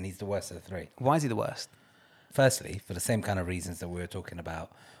 right? And he's the worst of the 3. Why is he the worst? Firstly, for the same kind of reasons that we were talking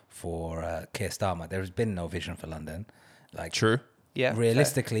about for Keir Starmer, there has been no vision for London. Like, True. Yeah,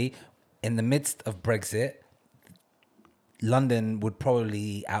 realistically, in the midst of Brexit, London would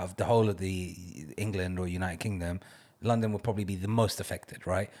probably, out of the whole of the England or United Kingdom, London would probably be the most affected,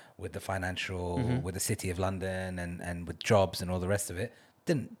 right? With the financial, with the city of London and with jobs and all the rest of it.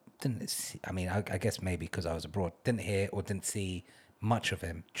 Didn't see, I mean, I guess maybe because I was abroad, didn't hear or didn't see much of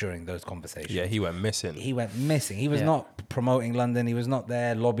him during those conversations. Yeah, he went missing. He went missing. He was not promoting London. He was not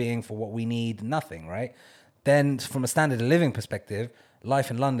there lobbying for what we need. Nothing, right? Then from a standard of living perspective, life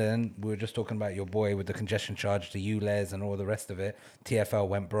in London, we were just talking about your boy with the congestion charge, the ULEZ and all the rest of it. TfL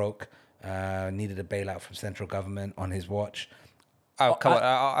went broke, needed a bailout from central government on his watch. Oh, come on.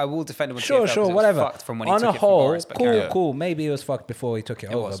 I will defend him on Sure, TfL sure, because whatever. It was fucked from when he on took a it whole, from Boris, but carry on. cool. Maybe it was fucked before he took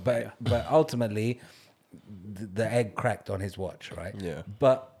it over, was, but ultimately, the egg cracked on his watch, right? Yeah.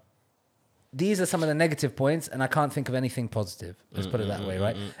 But these are some of the negative points, and I can't think of anything positive. Let's put it that way,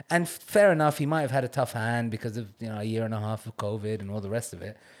 right? And fair enough, he might have had a tough hand because of a year and a half of COVID and all the rest of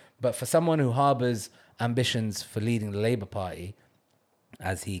it. But for someone who harbors ambitions for leading the Labour Party,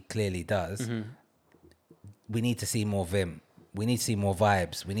 as he clearly does, we need to see more vim. We need to see more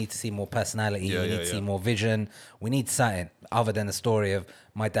vibes. We need to see more personality. We need to see more vision. We need something other than the story of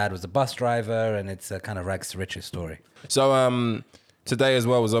my dad was a bus driver and it's a kind of rags to riches story. So today as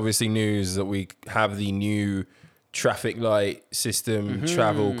well was obviously news that we have the new traffic light system,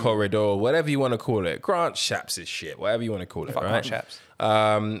 travel corridor, whatever you want to call it. Grant Shapps' shit, whatever you want to call it, Fuck right? Grant Shapps.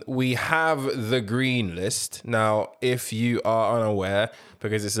 We have the green list. Now, if you are unaware,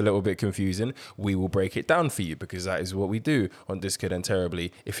 because it's a little bit confusing, we will break it down for you because that is what we do on Discord and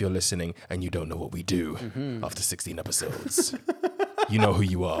Terribly. If you're listening and you don't know what we do after 16 episodes, you know who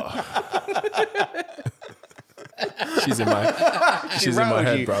you are. She's in my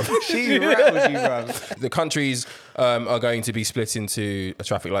head, bro. She rattled you, bro. The countries are going to be split into a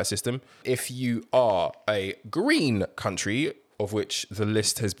traffic light system. If you are a green country, of which the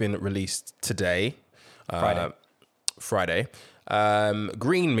list has been released today, Friday.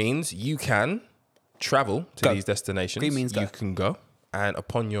 Green means you can travel to these destinations. Green means go. You can go, and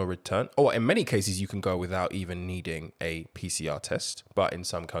upon your return, or in many cases, you can go without even needing a PCR test. But in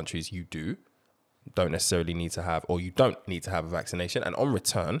some countries, you don't necessarily need to have, or you don't need to have a vaccination. And on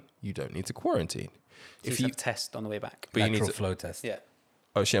return, you don't need to quarantine. If you test on the way back. But you need Lateral to, flow test. Yeah.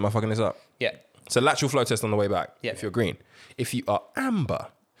 oh shit, am I fucking this up? Yeah. So lateral flow test on the way back. Yeah. If you're green. If you are amber,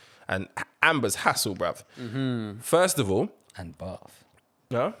 and amber's hassle, bruv. First of all, And Bath.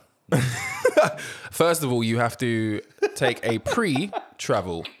 no. First of all, you have to take a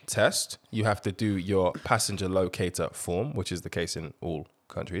pre-travel test. You have to do your passenger locator form, which is the case in all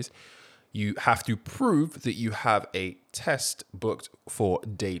countries. You have to prove that you have a test booked for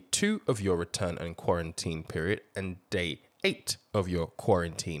day 2 of your return and quarantine period and day 8 of your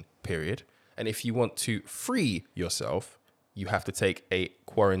quarantine period. And if you want to free yourself, you have to take a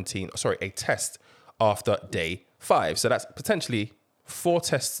test after day 5. So that's potentially 4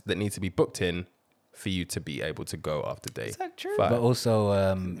 tests that need to be booked in for you to be able to go after day 5. Is that true? But also,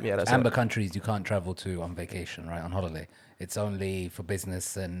 that's amber it. countries you can't travel to on vacation, right? On holiday. It's only for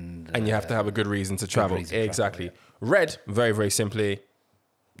business and you have to have a good reason to travel. reason to Exactly. travel, Red, very, very simply,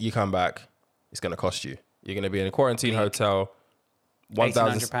 you come back, it's going to cost you. You're going to be in a quarantine hotel,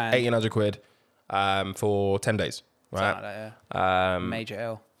 1,800 quid for 10 days, right? Something like that, Major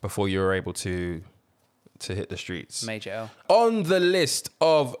L. Before you're able to hit the streets. Major L. On the list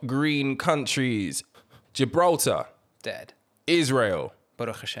of green countries, Gibraltar, Dead. Israel,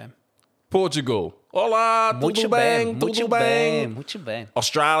 Baruch Hashem. Portugal, hola, tudo bem, tudo bem, Muito bem.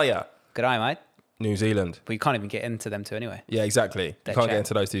 Australia, Good eye, mate. New Zealand. But you can't even get into them two anyway. Yeah, exactly. You Dead can't chat. get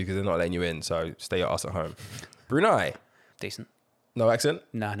into those two because they're not letting you in, so stay your ass at home. Brunei, Decent. no accent.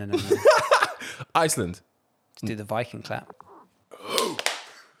 No. Iceland, Just do the Viking clap.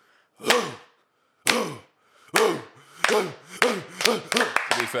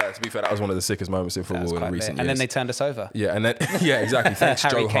 to be fair, that was one of the sickest moments in That was football quite in lit. recent years. And then they turned us over. yeah, and then yeah, exactly. Thanks,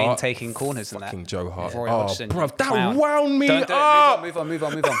 Harry Joe Kane Hart. taking corners and that. Fucking Joe Hart. Roy Oh, Hodgson, bro, you that clown. wound me Don't, up. move on.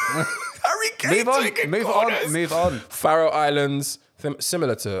 Harry Kane taking Move corners. on. Faroe Islands,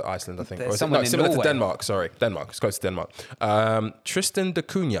 similar to Iceland, I think. There's Or is it- someone in similar Norway. to Denmark. Sorry, Denmark. It's close to Denmark. Tristan da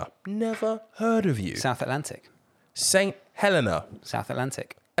Cunha. Never heard of you. South Atlantic. St. Helena. South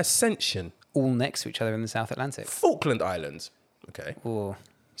Atlantic. Ascension. All next to each other in the South Atlantic. Falkland Islands. Okay. Oh,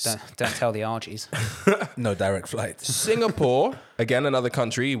 don't tell the Argies. no direct flights. Singapore, again, another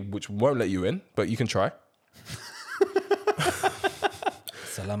country which won't let you in, but you can try.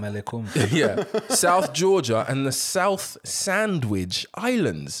 Salam alaikum. Yeah. South Georgia and the South Sandwich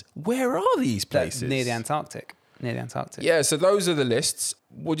Islands. Where are these places? Near the Antarctic. Yeah, so those are the lists.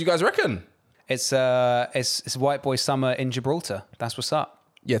 What do you guys reckon? It's white boy summer in Gibraltar. That's what's up.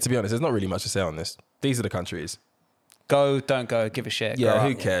 Yeah, to be honest, there's not really much to say on this. These are the countries. Go, don't go, give a shit. Yeah, grow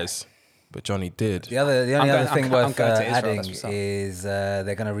who up. cares? But Johnny did. The only I'm other going- thing I'm worth going to Israel, adding that's what's up. is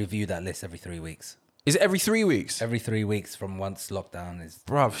they're going to review that list every 3 weeks. Is it every 3 weeks? Every 3 weeks from once lockdown is.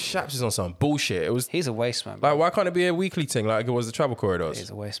 Bruv, Shaps is on some bullshit. It was He's a waste man. Bro. like, why can't it be a weekly thing like it was the travel corridors? He's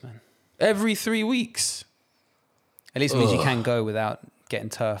a waste man. Every 3 weeks. At least it means you can go without getting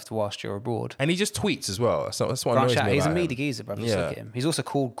turfed whilst you're abroad. And he just tweets as well. That's what Grant annoys Shapps, me he's a about him. meaty geezer, bruv. Just Yeah. look at him. He's also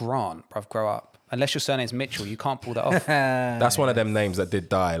called Grant, bruv. Grow up. Unless your surname's Mitchell, you can't pull that off. That's one of them names that did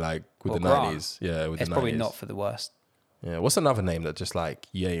die like with Well, the Grant. 90s. Yeah, with It's the 90s. probably not for the worst. Yeah, what's another name that just like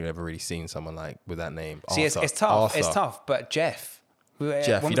you ain't ever really seen someone like with that name? See, it's Arthur. tough. Arthur. It's tough. But Jeff. Jeff, when you was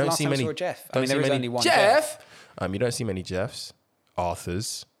the don't last see time we many. saw a Jeff? I don't mean, see there is many only one Jeff. You don't see many Jeffs,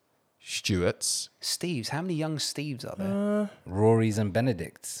 Arthurs, Stewarts. Steves. How many young Steves are there? Rory's and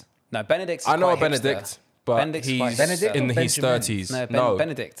Benedict's. No, Benedict's. I know a quite hipster. Benedict, but Benedict's he's quite Benedict in or his Benjamin? 30s. No,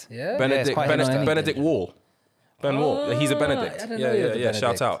 Benedict. Yeah. Yeah, it's Benedict, quite Benedict, hipster. Benedict Wall. Ben Wall. He's a Benedict. I didn't Yeah, know he yeah, was a yeah. Shout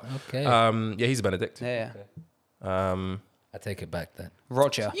Benedict. out. Okay. Yeah, he's a Benedict. Yeah. I take it back then.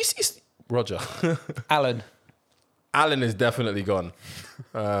 Roger. You see, Roger. Alan. Alan is definitely gone.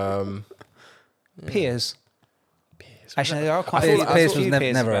 Piers. Actually, there are quite feel a few, like- Pierce a few was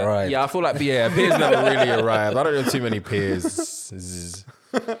Piers never about. arrived. Yeah, I feel like Piers never really arrived. I don't know too many Piers.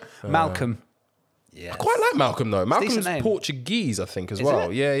 Malcolm. Yeah. Quite like Malcolm though. Malcolm's decent name. Portuguese, I think, as Is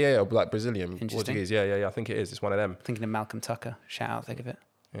well. it? Yeah, like Brazilian, Interesting. Portuguese. Yeah. I think it is. It's one of them. Thinking of Malcolm Tucker. Shout out, think of it.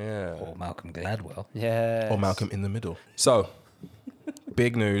 Yeah. Or Malcolm Gladwell. Yeah. Or Malcolm in the middle. So,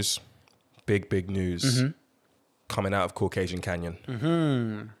 big news, big news coming out of Caucasian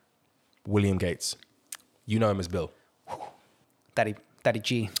Canyon. William Gates. You know him as Bill. Daddy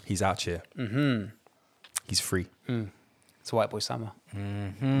G. He's out here. He's free. It's a white boy summer.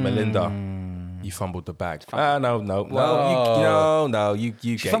 Melinda, you fumbled the bag. No.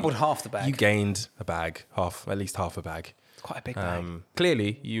 You fumbled half the bag. You gained a bag, at least half a bag. It's quite a big bag.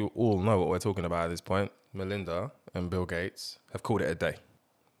 Clearly, you all know what we're talking about at this point. Melinda and Bill Gates have called it a day.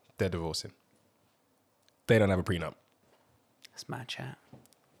 They're divorcing. They don't have a prenup. That's mad chat.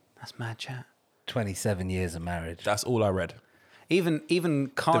 That's mad chat. 27 years of marriage. That's all I read. Even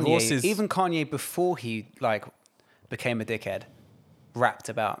Kanye, Divorces- even Kanye before he like became a dickhead, rapped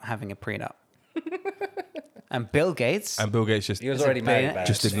about having a prenup. And Bill Gates, And Bill Gates just He was already married. back.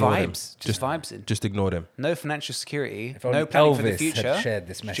 just just ignored him. vibes, just vibes in. Just ignored him. No financial security, only no planning for the Elvis had future. shared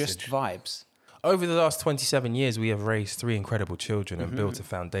this Just message. vibes. Over the last 27 years, we have raised 3 incredible children and built a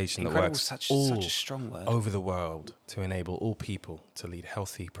foundation that Incredible, works such all a strong word. over the world to enable all people to lead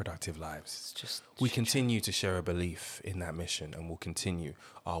healthy, productive lives. It's just We continue to share a belief in that mission and will continue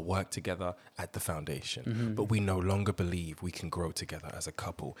our work together at the foundation. But we no longer believe we can grow together as a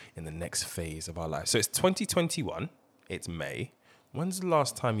couple in the next phase of our lives. So it's 2021, it's May. When's the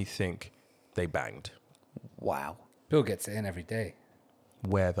last time you think they banged? wow. Bill gets it in every day.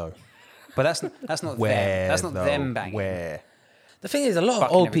 Where though? But that's not Where? them. That's not though? them banging. Where? The thing is, a lot of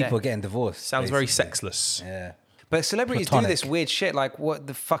Fucking old every day. people are getting divorced. Sounds very basically. sexless. Yeah. But celebrities Platonic. do this weird shit, like what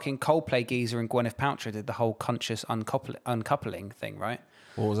the fucking Coldplay geezer and Gwyneth Paltrow did, the whole conscious uncoupling thing, right?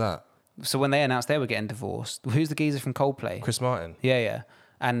 What was that? So when they announced they were getting divorced, who's the geezer from Coldplay? Chris Martin. Yeah.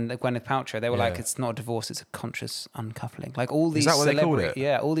 And Gwyneth Paltrow, they were like, Yeah. it's not a divorce, it's a conscious uncoupling. Like all these that what they called celebrity, it?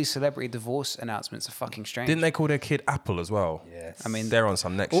 yeah, all these celebrity divorce announcements are fucking strange. Didn't they call their kid Apple as well? Yes. I mean, They're on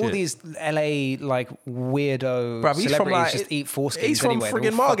some next all shit. these LA like weirdo Bruv, he's from celebrities like just eat foreskins he's from anyway. They're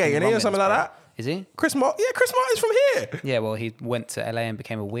friggin' all Margate, fucking and he or something like Romans, that. bro. Is he? Chris Martin's from here. Yeah, well, he went to LA and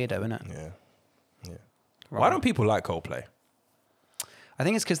became a weirdo, innit? Yeah. Why don't people like Coldplay? I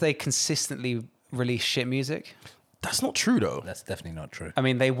think it's because they consistently release shit music. That's not true though. That's definitely not true. I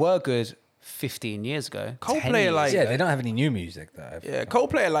mean, they were good 15 years ago. Coldplay 10 are years like- Yeah, they don't have any new music that I've. Yeah,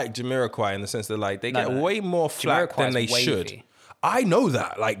 Coldplay are like Jamiroquai in the sense that like they No, get no. way more flack than they Jamiroquai's wavy. should. I know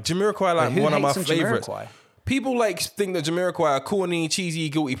that. Like Jamiroquai, like who one of my hates some favorites. Jamiroquai? People like think that Jamiroquai are corny, cheesy,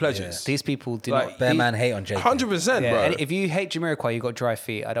 guilty pleasures. These people do Like, not. Bear these- man hate on Jake. 100%, Yeah, bro. and if you hate Jamiroquai, you got dry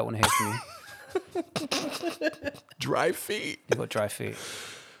feet. I don't want to hear from you. Dry feet. You got dry feet.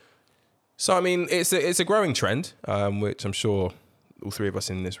 So I mean, it's a growing trend, which I'm sure all 3 of us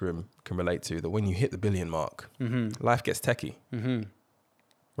in this room can relate to. That when you hit the billion mark, life gets techie.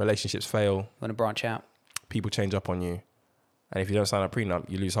 Relationships fail. Want to branch out? People change up on you, and if you don't sign a prenup,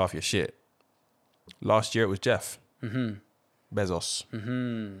 you lose half your shit. Last year it was Jeff Bezos.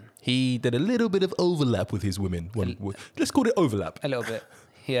 He did a little bit of overlap with his women. Let's call it overlap. A little bit.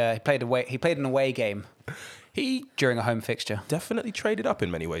 Yeah, he played an away game He during a home fixture. definitely traded up in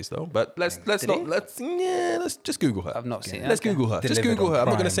many ways, though. But let's Did not he? let's just Google her. I've not seen it. Let's Okay. Google her. Just Delivered Google on her. I'm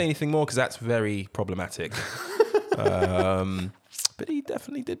not going to Prime. say anything more because that's very problematic. But he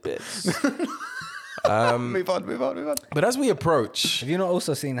definitely did bits. Move on. But as we approach, Have you not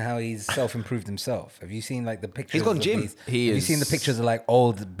also seen how he's self-improved himself? Have you seen like the pictures? He's gone of gym. these- He have you is- seen the pictures of like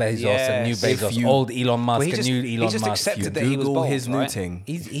old Bezos and new Yes. If Bezos, you- old Elon Musk Well, he and just- new he Elon just Musk? accepted you that he was Google bald, his right? new ting.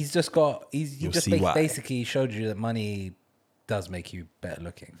 He's You'll just see why. basically showed you that money does make you better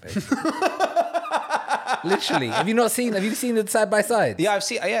looking. Basically. Literally, have you seen it side by side? Yeah, I've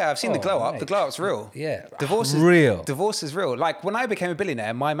seen the Oh, glow up. mate. The glow up's real. Yeah. Divorce is Real. Divorce is real. Like when I became a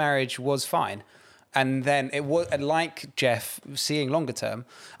billionaire, my marriage was fine. And then it was, and like Jeff, seeing longer term,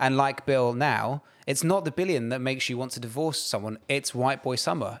 and like Bill now, it's not the billion that makes you want to divorce someone. It's white boy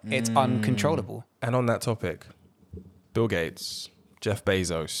summer. It's uncontrollable. and on that topic, Bill Gates, Jeff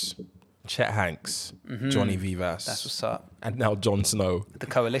Bezos, Chet Hanks, Johnny Vivas, That's what's up. and now Jon Snow. The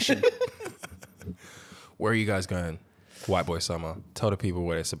coalition. Where are you guys going? White Boy Summer. Tell the people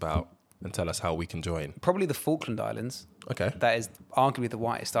what it's about and tell us how we can join. Probably the Falkland Islands. Okay. That is arguably the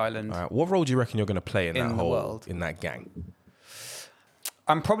whitest island. All right. What role do you reckon you're going to play in In that the whole world. in that gang?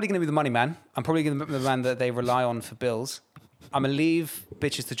 I'm probably going to be the money man. I'm probably going to be the man that they rely on for bills. I'm going to leave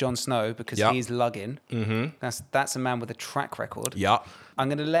bitches to Jon Snow because Yep. he's lugging. Mm-hmm. That's a man with a track record. Yeah. I'm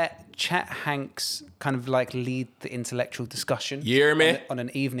going to let Chet Hanks kind of like lead the intellectual discussion. You hear me? On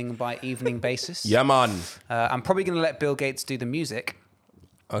an evening by evening basis. Yeah, man. I'm probably going to let Bill Gates do the music.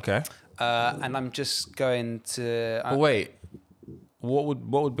 Okay. And I'm just going to... But wait. What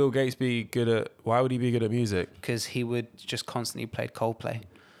would Bill Gates be good at? Why would he be good at music? Because he would just constantly play Coldplay.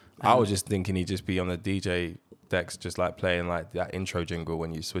 I was just thinking he'd just be on the DJ decks, just like playing like that intro jingle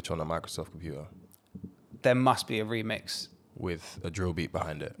when you switch on a Microsoft computer There must be a remix, with a drill beat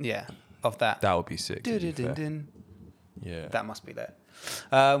behind it. yeah, of that. That would be sick. to be fair. Dun-dun-dun-dun. Yeah. That must be there.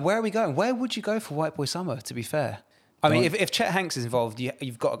 Where are we going? Where would you go for White Boy Summer, to be fair? I mean, if Chet Hanks is involved,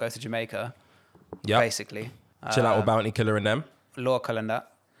 you've got to go to Jamaica, Yep. basically. Chill out with Bounty Killer and them. Law calendar.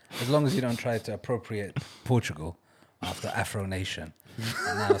 As long as you don't try to appropriate Portugal after Afro Nation.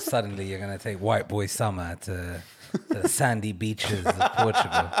 And now suddenly you're going to take White Boy Summer to the sandy beaches of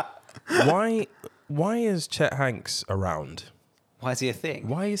Portugal. Why is Chet Hanks around? Why is he a thing?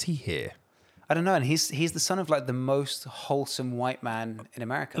 Why is he here? I don't know. And he's the son of like the most wholesome white man in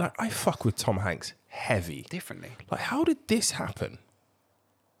America. Like, I fuck with Tom Hanks heavy. Differently. Like, how did this happen?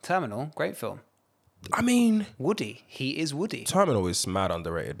 Terminal, great film. I mean, Woody, he is Woody. Terminal is mad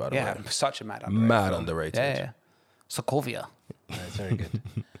underrated, by the Yeah, way. such a mad Mad film. underrated. Yeah. Sokovia. That's very good.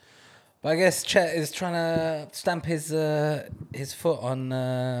 But I guess Chet is trying to stamp his foot on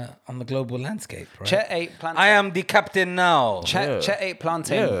the global landscape, right? Chet ate plantain. I am the captain now. Chet ate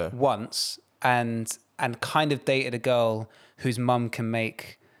plantain Yeah. once and kind of dated a girl whose mum can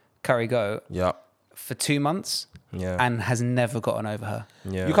make curry goat Yeah. for 2 months Yeah. and has never gotten over her.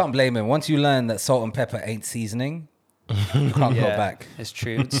 Yeah. You can't blame him. Once you learn that salt and pepper ain't seasoning, you can't go back. It's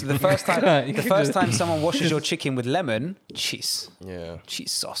true. So the first time, someone washes your chicken with lemon, cheese Yeah.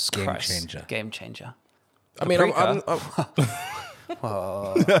 sauce, Game Christ. changer. Game changer. I mean, Paprika. I'm-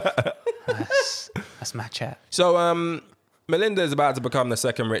 That's my chat. so Melinda is about to become the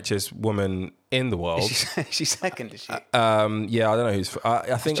second richest woman in the world. She's second, is she? Yeah, I don't know who's.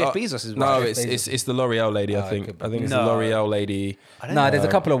 I think Jeff Bezos is no, right. it's the L'Oreal lady. I think it's No. the L'Oreal lady. No, there's a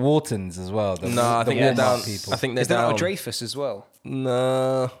couple of Whartons as well. No, I think they're Walmart down. people. I think they're Is there not down. a Dreyfus as well?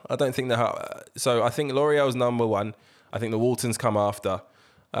 No, I don't think they're. So I think L'Oreal's number one. I think the Waltons come after.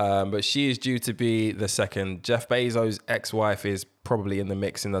 But she is due to be the second. Jeff Bezos' ex-wife is probably in the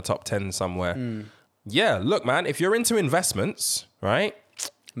mix in the top 10 somewhere. Yeah, look, man, if you're into investments, right?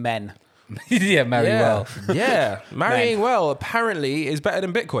 Men. Yeah, marry well. Yeah, marrying well apparently is better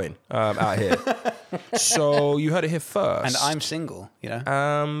than Bitcoin out here. So you heard it here first. And I'm single, you know?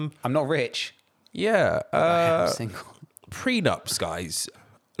 I'm I'm not rich. yeah, I'm single. prenups, guys.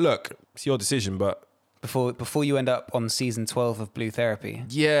 Look, it's your decision, but Before you end up on season 12 of Blue Therapy,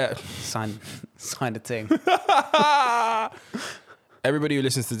 yeah. sign a thing. Everybody who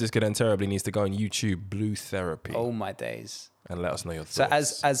listens to This Good and Terribly needs to go on YouTube Blue Therapy Oh my days. and let us know your So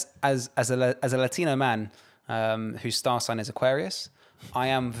thoughts. as a Latino man whose star sign is Aquarius, I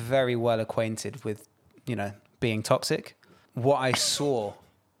am very well acquainted with, being toxic. What I saw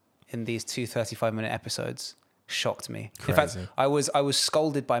in these 2 35-minute episodes shocked me. In fact, Crazy. I was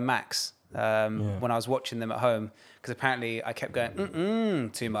scolded by Max when I was watching them at home because apparently I kept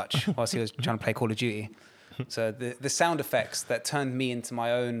going too much whilst he was trying to play Call of Duty. So the sound effects that turned me into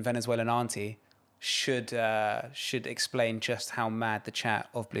my own Venezuelan auntie should explain just how mad the chat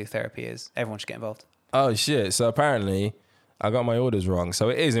of Blue Therapy is. Everyone should get involved. Oh shit! So apparently, I got my orders wrong. So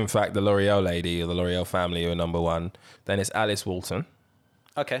it is in fact the L'Oreal lady or the L'Oreal family who are number one. Then it's Alice Walton,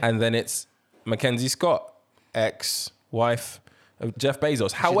 Okay. and then it's Mackenzie Scott, ex-wife of Jeff Bezos.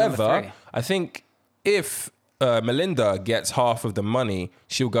 number However, three. I think if Melinda gets half of the money,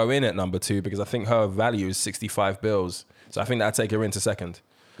 she'll go in at number 2 because I think her value is 65 bills. So I think that'll take her into second.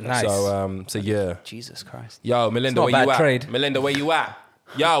 Nice. So yeah. Jesus Christ. Yo, Melinda, not where bad you at? trade. Melinda, where you at?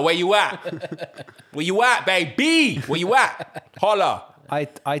 Yo, where you at? Where you at, baby? Where you at? Holla.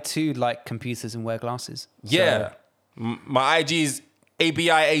 I too like computers and wear glasses. Yeah. So, My IG's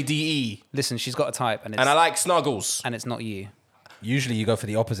ABIADE. listen, she's got a type, and And I like snuggles. it's not you. Usually you go for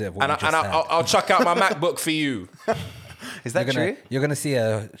the opposite of what And, you just said. I'll chuck out my MacBook for you. Is that true? You're gonna see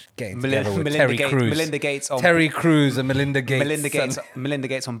her getting Melinda- together with Melinda Terry Gates- Crews. Melinda Gates on- Terry Crews and Melinda Gates. Melinda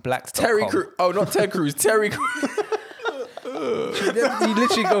Gates on Black. Terry Crews. Oh, not Ted Cruz. Terry Crews. You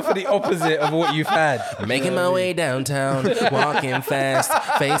literally go for the opposite of what you've had. Making my way downtown, walking fast,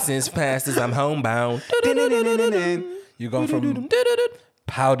 faces past as I'm homebound. You've gone from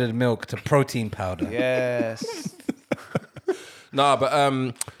powdered milk to protein powder. Yes. Nah, but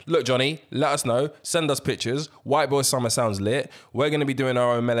look, Johnny, let us know. Send us pictures. White Boy Summer sounds lit. We're going to be doing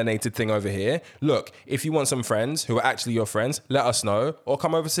our own melanated thing over here. Look, if you want some friends who are actually your friends, let us know. Or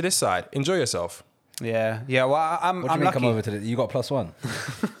come over to this side. Enjoy yourself. Yeah. Yeah. Well, I'm What do you mean lucky. come over to the... You got +1?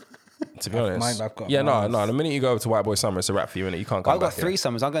 To be honest. I've got yeah, mine. no. The minute you go over to White Boy Summer, it's a wrap for you, innit? You can't come I've got back 3 here.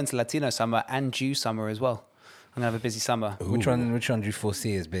 summers. I'm going to Latino summer and Jew summer as well. I'm gonna have a busy summer. Which one do you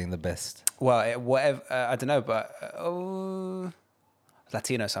foresee as being the best? Well, whatever. I don't know, but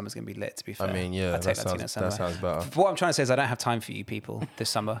Latino summer's gonna be lit. To be fair, I mean, yeah, I'll take that Latino sounds better. But what I'm trying to say is, I don't have time for you people this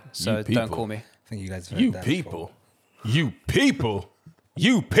summer, so You don't people. call me. I think you guys have heard that before. You people.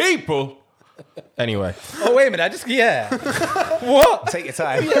 Anyway. Oh, wait a minute. What? Take your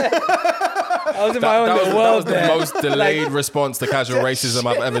time. I was in my own That was, little world the there. most delayed response to casual racism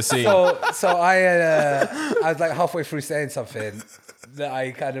I've ever seen. So I was like halfway through saying something that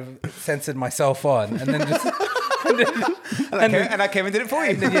I kind of censored myself on, and then just and I came and did it for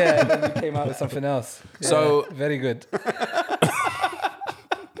you. and then you came out with something else. Yeah, So- very good.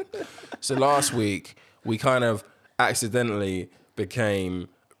 So last week, we kind of accidentally became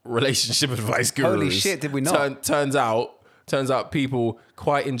relationship advice gurus. Holy shit, did we not? Turns out people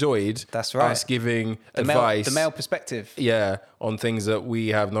quite enjoyed That's right. us giving the advice. male perspective. Yeah, on things that we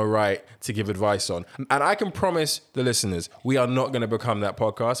have no right to give advice on. And I can promise the listeners, we are not going to become that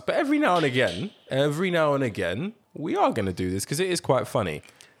podcast. But every now and again, we are going to do this because it is quite funny.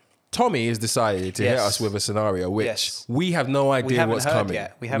 Tommy has decided to hit Yes. us with a scenario which Yes. we have no idea haven't what's heard coming.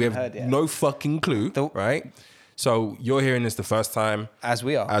 yet. We haven't have heard yet. no fucking clue, right? So you're hearing this the first time, As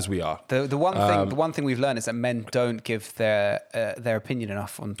we are. The one thing we've learned is that men don't give their opinion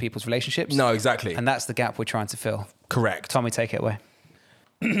enough on people's relationships. No, exactly. And that's the gap we're trying to fill. Correct. Tommy, take it away.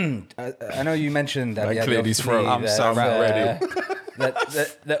 I know you mentioned that. I yeah, cleared his obviously throat. I'm that, so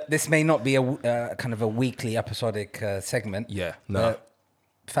ready. that this may not be a kind of a weekly episodic segment. Yeah, no. But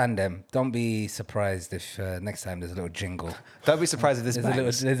fandom, don't be surprised if next time there's a little jingle. Don't be surprised if this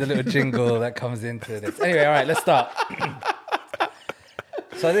There's a little jingle that comes into this. Anyway, all right, let's start.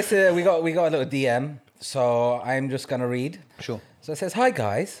 So this we got a little DM. So I'm just gonna read. Sure. So it says, "Hi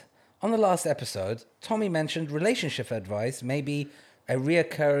guys. On the last episode, Tommy mentioned relationship advice may be a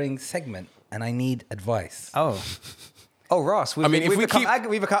reoccurring segment, and I need advice." Oh, Ross. I mean, if we've we become keep-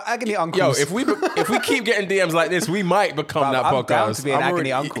 we become agony uncles. Yo, if we keep getting DMs like this, we might become that I'm podcast. down to be an I'm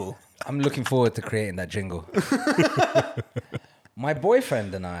agony already- uncle. I'm looking forward to creating that jingle. My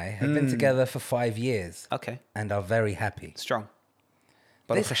boyfriend and I have been together for 5 years. Okay. And are very happy. Strong.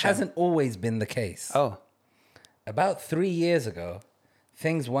 But This hasn't always been the case. Oh. About 3 years ago,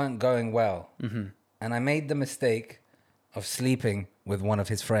 things weren't going well. And I made the mistake of sleeping with one of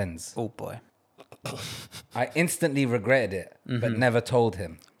his friends. Oh boy. I instantly regretted it, but never told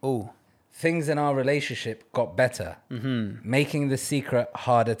him. Oh. Things in our relationship got better, making the secret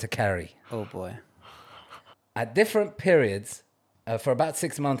harder to carry. Oh boy. At different periods, for about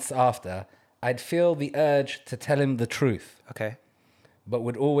 6 months after, I'd feel the urge to tell him the truth, Okay. but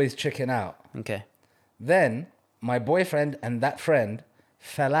would always chicken out. Okay. Then my boyfriend and that friend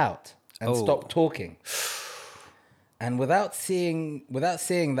fell out and stopped talking. And without seeing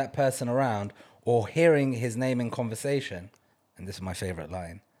that person around or hearing his name in conversation, and this is my favorite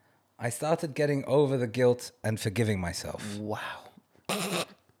line, I started getting over the guilt and forgiving myself. Wow.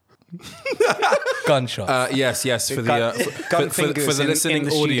 Gunshot. Yes. For gun- the gun for the fingers in listening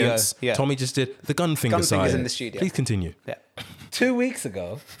the studio. audience, Yeah. Tommy just did the gun finger Gun sign. fingers in the studio. Please continue. Yeah. 2 weeks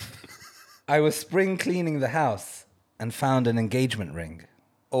ago, I was spring cleaning the house and found an engagement ring.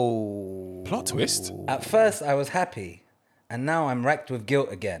 Oh. Plot twist. At first, I was happy, and now I'm racked with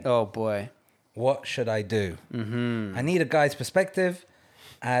guilt again. Oh boy. What should I do? I need a guy's perspective,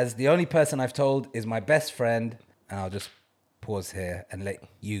 as the only person I've told is my best friend. And I'll just pause here and let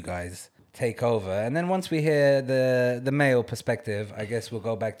you guys take over. And then once we hear the male perspective, I guess we'll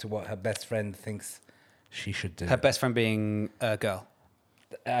go back to what her best friend thinks she should do. Her best friend being a girl.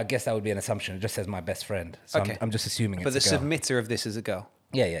 I guess that would be an assumption. It just says my best friend. So Okay. I'm just assuming But it's the a girl. submitter of this is a girl.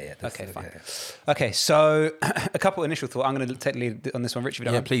 Yeah. Okay, fine. Okay, so a couple initial thoughts. I'm going to take the lead on this one, Rich, if you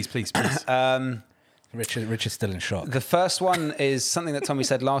don't mind. please. Rich is still in shock. The first one is something that Tommy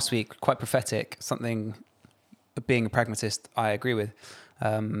said last week, quite prophetic, something, being a pragmatist, I agree with.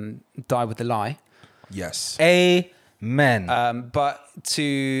 Die with the lie. Yes. Amen. But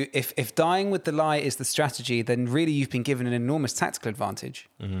if dying with the lie is the strategy, then really you've been given an enormous tactical advantage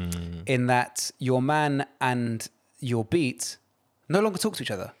in that your man and your beat no longer talk to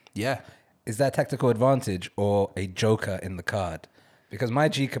each other. Yeah. Is that tactical advantage or a joker in the card? Because my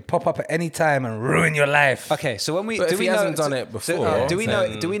G could pop up at any time and ruin your life. Okay, so when we But do if we he know, hasn't done it before, do we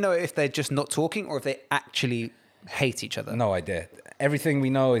then- know if they're just not talking or if they actually hate each other? No idea. Everything we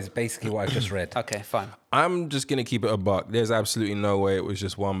know is basically what I just read. Okay, fine. I'm just going to keep it a buck. There's absolutely no way it was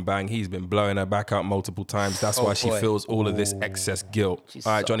just one bang. He's been blowing her back out multiple times. That's why she boy. feels all of this excess guilt.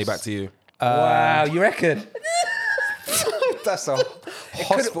 All right, Johnny, back to you. Wow, you reckon? That's a It could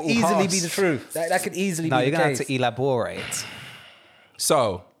hospital easily pass. be the truth. That could easily No, be you're the going case. to have to elaborate.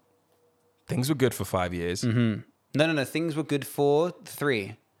 So, things were good for 5 years. No. Things were good for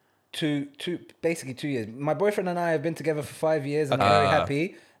 3. Basically 2 years. My boyfriend and I have been together for 5 years and I'm very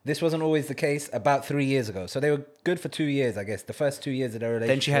happy. This wasn't always the case about 3 years ago. So they were good for 2 years, I guess. The first 2 years of their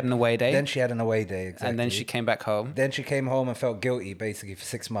relationship. Then she had an away day. Then she had an away day, exactly. And then she came back home. Then she came home and felt guilty, basically, for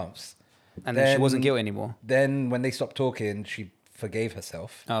 6 months. And then she wasn't guilty anymore. Then when they stopped talking, she forgave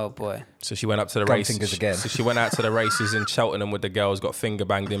herself. Oh, boy. So she went up to the Gun races fingers again. So she went out to the races in Cheltenham with the girls, got finger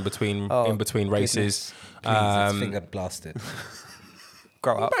banged in between races. Please, it's finger blasted.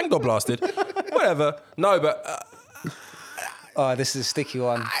 Grow up. Bang got blasted. Whatever. No, but Oh, this is a sticky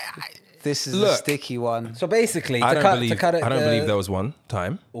one. This is a Look. sticky one. So basically, I to don't cut it, believe there was one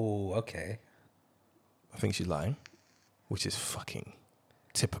time. Oh, okay. I think she's lying, which is fucking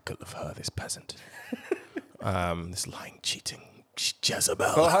typical of her, this peasant. This lying, cheating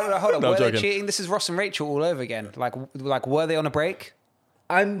Jezebel. Well, hold on. No, I'm Were they joking. cheating? This is Ross and Rachel all over again. Like, were they on a break?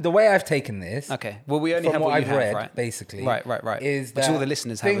 The way I've taken this. Okay. Well, we only from have what what you I've have, read, right? basically. Right. Is Which that all the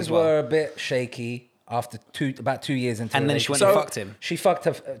listeners have things as well. were a bit shaky after about 2 years into And the then she went relationship. and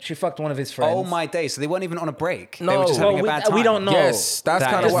fucked him. She fucked one of his friends. Oh my days! So they weren't even on a break. They No. were just Well, having a bad time. we don't know. Yes, that's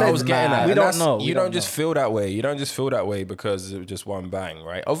That kind of is what I was getting mad. at. We And don't that's- know. You don't just feel that way. You don't just feel that way because of just one bang,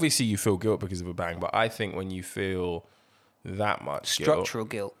 right? Obviously, you feel guilt because of a bang, but I think when you feel that much guilt Structural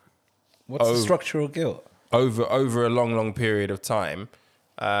guilt. What's Oh. the structural guilt? over a long period of time,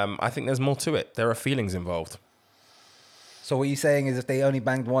 I think there's more to it. There are feelings involved. So what you're saying is if they only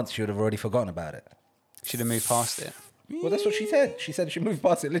banged once, she would have already forgotten about it. Should have moved past it. Well, that's what she said. She said she moved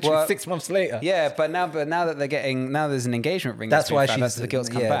past it literally Well, 6 months later. Yeah, but now that they're getting there's an engagement ring. That's been why found, she's that's the guilt's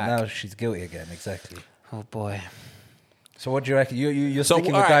come yeah, back. now she's guilty again. Exactly. Oh boy. So what do you reckon? You're sticking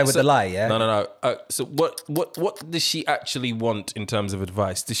with all guy right, with so- the lie, yeah? No. So what does she actually want in terms of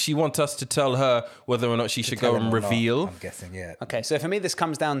advice? Does she want us to tell her whether or not she should Tell go him and or not, reveal? I'm guessing, yeah. Okay, so for me, this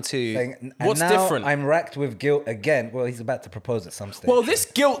comes down to Saying, and What's now different? I'm racked with guilt again. Well, he's about to propose at some stage. Well, this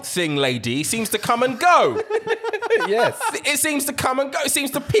guilt thing, lady, seems to come and go. yes. It seems to come and go. It seems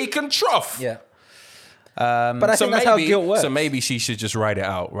to peak and trough. Yeah. But I So think that's how maybe, guilt works. so maybe she should just ride it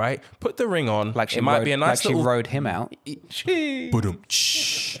out, right? Put the ring on. like she it might rode, be a like nice she little. rode him out. It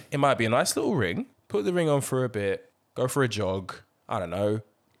might be a nice little ring. Put the ring on for a bit. Go for a jog. I don't know.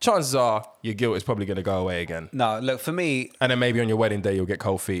 Chances are your guilt is probably going to go away again. No, look, for me, And then maybe on your wedding day you'll get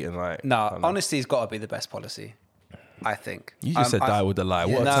cold feet and like. I no, don't know. honesty's got to be the best policy. I think. You just said die with the lie.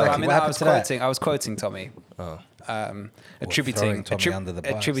 What? No, exactly. I mean, What I happened was to that? quoting. I was quoting Tommy. Attributing throwing Tommy under the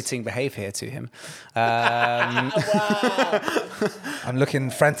bus. attributing behaviour to him. I'm looking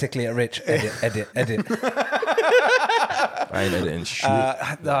frantically at Rich. Edit. I ain't editing shit.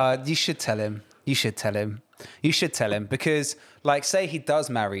 You should tell him. You should tell him because, like, say he does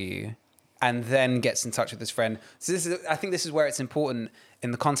marry you, and then gets in touch with his friend. So I think this is where it's important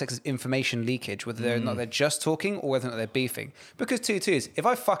in the context of information leakage, whether or not they're just talking or whether or not they're beefing. Because two twos, if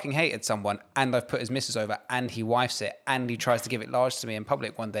I fucking hated someone and I've put his missus over and he wifes it and he tries to give it large to me in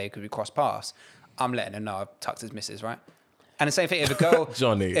public one day because we cross paths, I'm letting him know I've tucked his missus, right? And the same thing, if a girl,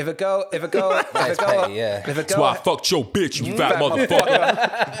 Johnny. if a girl, petty, yeah. if a That's why I girl, fucked your bitch, you fat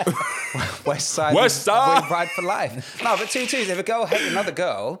motherfucker. West Side, West Side. we ride for life. No, but two twos. If a girl hated another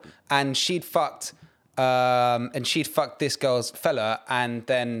girl and she'd fucked this girl's fella, and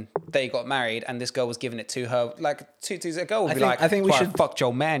then they got married, and this girl was giving it to her, like two twos, a girl would be like, I think we "Well, I should fucked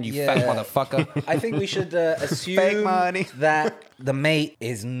your man, you Yeah. fat motherfucker." I think we should Fake assume money. that the mate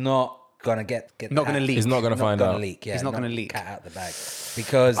is not gonna get Not gonna leak. He's not gonna find out. Leak. Yeah, He's not gonna leak. Cat out the bag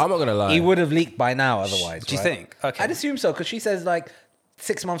because I'm not gonna lie. He would have leaked by now otherwise. Do you right? think? Okay. I'd assume so because she says like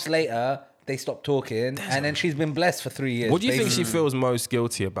 6 months later they stopped talking, and then she's been blessed for 3 years. What do you think she basically. feels most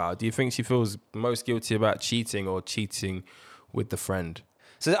guilty about? Do you think she feels most guilty about cheating or cheating with the friend?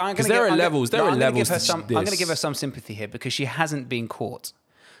 So I'm 'Cause gonna there give- are I'm gonna- levels- there no, are I'm gonna levels give her to some. I'm going to this. give her some sympathy here because she hasn't been caught.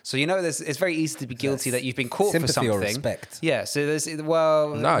 So it's very easy to be guilty that you've been caught sympathy for or something. respect? Yeah. So there's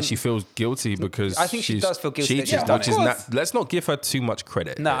Nah, she feels guilty because I think she she's does feel guilty that cheated, she's done which it. is Of not, let's not give her too much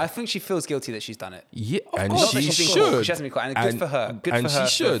credit. No, here. I think she feels guilty that she's done it. Yeah, and Not that she she's been caught, should. she hasn't been caught, and good for her. Good and for her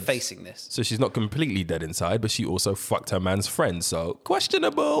she for should. facing this. So she's not completely dead inside, but she also fucked her man's friend. So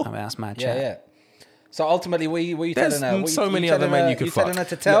questionable. I mean, that's mad. Yeah, chat. yeah. So ultimately, what are you There's telling her? so many other men you could You telling her fuck.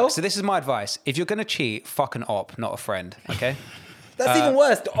 to tell? Look, so this is my advice: if you're going to cheat, fuck an op, not a friend. Okay. That's even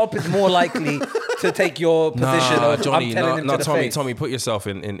worse. The op is more likely to take your position Nah, of Johnny, I'm telling him no, to the Tommy, face. Tommy, put yourself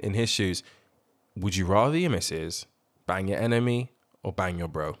in his shoes. Would you rather your missus bang your enemy or bang your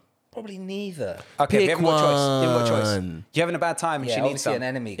bro? Probably neither. Okay, you Pick haven't got a choice. You haven't got a choice. one. You're having a bad time and Yeah, she needs obviously some. an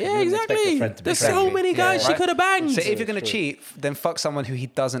enemy. 'cause Yeah, you wouldn't expect your exactly. friend to be There's so friendly. many guys she Right? could have banged. So if you're going to cheat, then fuck someone who he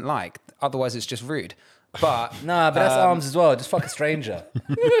doesn't like. Otherwise, it's just rude. But Nah, but that's arms as well. Just fuck a stranger.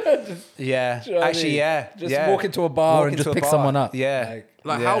 yeah, You know what I actually, mean? yeah. Just yeah. walk into a bar Walk and into just a pick bar. someone up. Yeah,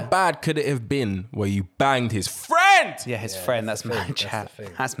 Like, yeah. how bad could it have been where you banged his friend? Yeah, his friend. That's, that's the thing, mad that's chat. the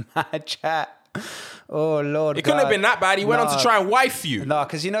thing. That's mad chat. Oh Lord, It couldn't have been that bad. He went on to try and wife you. No,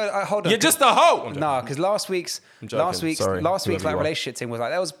 because you know, hold on. You're just a hoe. No, because last week's joking. Sorry, last week's whoever like you are. relationship thing was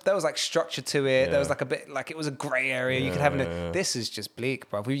like there was like structure to it. Yeah. There was like a bit like it was a grey area. You could have this is just bleak,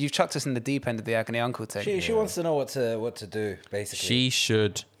 bro. You've chucked us in the deep end of the agony uncle thing. She wants to know what to do, basically. She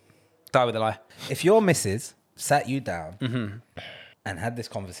should. Die with a lie. If your missus sat you down and had this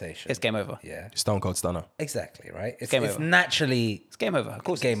conversation, It's game over. yeah, Stone Cold Stunner. exactly, right? It's game over. naturally It's game over. Of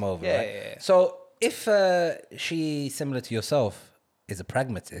course, game it is. over, Yeah, right? yeah, yeah. So if she, similar to yourself, is a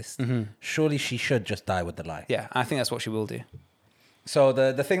pragmatist, surely she should just die with the lie. Yeah, I think that's what she will do. So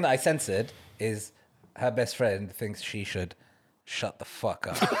the thing that I censored is her best friend thinks she should shut the fuck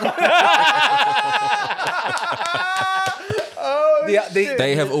up.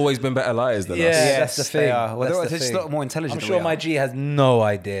 They have always been better liars than Yeah, us. that's the they thing. are. Well, That's they're the just thing. a lot more intelligent. I'm than sure we my are. G has no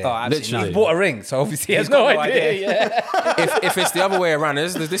idea. Oh, absolutely Literally. He's bought a ring, so obviously he has He's got no no idea. idea. Yeah. if it's the other way around,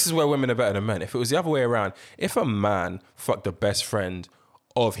 this is where women are better than men. If it was the other way around, if a man fucked the best friend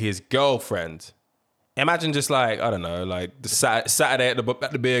of his girlfriend, imagine just like, I don't know, like the Saturday at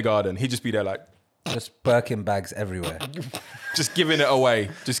the beer garden, he'd just be there like, Just Birkin bags everywhere. just giving it away.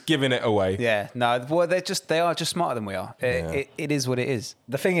 Just giving it away. Yeah, no, well, they are just smarter than we are. It is what it is.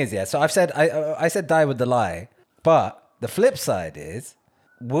 The thing is, yeah. So I said die with the lie, but the flip side is,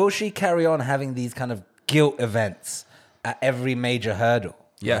 will she carry on having these kind of guilt events at every major hurdle?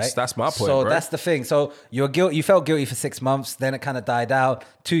 Yes, right? that's my point, So bro. that's the thing. So you felt guilty for 6 months, then it kind of died out.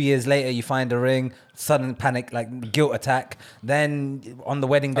 2 years later, you find a ring, sudden panic, like guilt attack. Then on the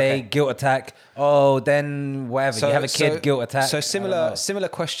wedding day, Okay. guilt attack. Oh, then whatever, you have a kid, guilt attack. So I don't know. similar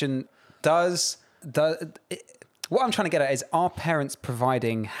question. What I'm trying to get at is, are parents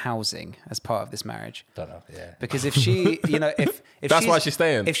providing housing as part of this marriage? Don't know. Yeah. Because if she, if That's why she's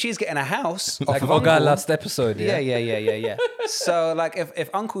staying. If she's getting a house, Like of Oga uncle- last episode. yeah. So like, if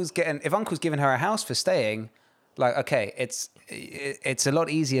uncle's giving her a house for staying, like, okay, it's a lot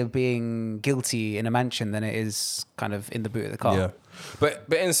easier being guilty in a mansion than it is kind of in the boot of the car. Yeah.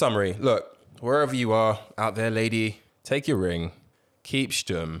 But in summary, look, wherever you are out there, lady, take your ring, keep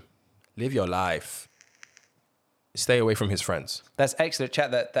stum, live your life. Stay away from his friends. That's excellent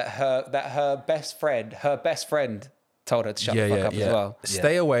chat. That her best friend told her to shut the fuck up as well.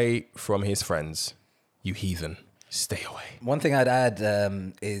 Stay away from his friends, you heathen. Stay away. One thing I'd add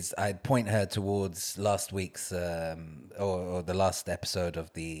is I'd point her towards last week's or the last episode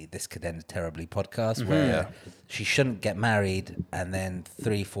of the This Could End Terribly podcast, where she shouldn't get married and then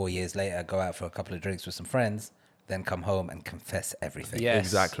 3-4 years later go out for a couple of drinks with some friends, then come home and confess everything. Yes.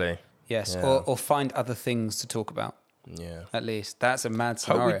 Exactly. Yes, Yeah. or find other things to talk about. Yeah. At least that's a mad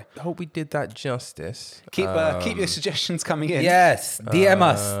scenario. Hope we did that justice. Keep your suggestions coming in. Yes, DM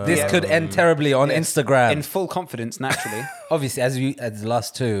us. This could end terribly on Yes. Instagram. In full confidence, naturally. Obviously, as the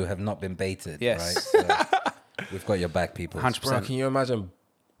last two have not been baited, Yes. right? So we've got your back, people. 100%. Bro, can you imagine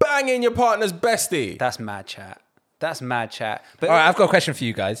banging your partner's bestie? That's mad chat. That's mad chat. But All right, I've got a question for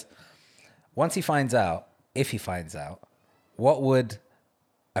you guys. Once he finds out, if he finds out, what would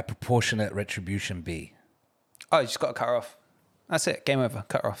a proportionate retribution be? oh, you just got to cut her off. That's it. Game over.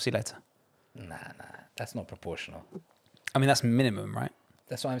 Cut her off. See you later. Nah, that's not proportional. I mean, that's minimum, right?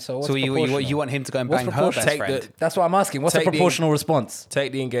 That's what I'm saying. So you want him to go and bang her best friend? That's what I'm asking. What's the proportional response?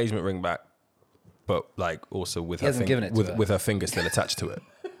 Take the engagement ring back, but like also with her with her finger still attached to it.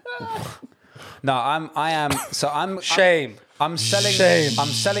 No, I'm Shame. I'm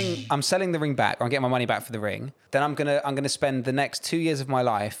selling. I'm selling the ring back. I'm getting my money back for the ring. Then I'm gonna spend the next 2 years of my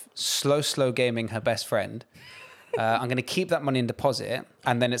life slow gaming her best friend. I'm gonna keep that money in deposit,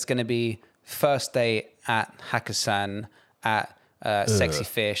 and then it's gonna be first date at Hakkasan at Sexy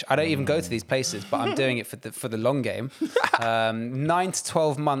Fish. I don't even go to these places, but I'm doing it for the long game. 9 to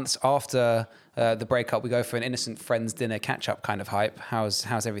 12 months after the breakup, we go for an innocent friends dinner catch up kind of hype. How's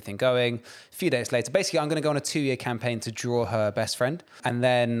everything going? A few days later, basically, I'm going to go on a 2-year campaign to draw her best friend, and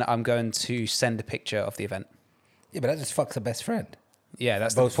then I'm going to send a picture of the event. Yeah, but that just fucks her best friend. Yeah,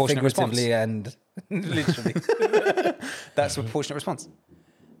 that's both the proportionate response. And literally. That's the proportionate response.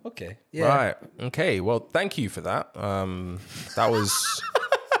 Okay. Yeah. Right. Okay. Well, thank you for that. That was.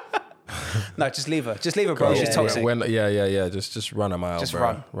 No, just leave her. Just leave her, bro. She's toxic. Yeah. Just run a mile, just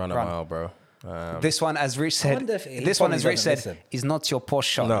bro. Run a mile, bro. This one, as Rich said, is not your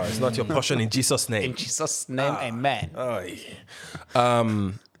portion. No, it's not your portion in Jesus' name. In Jesus' name, amen.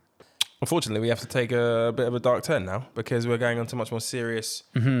 Unfortunately, we have to take a bit of a dark turn now because we're going on to much more serious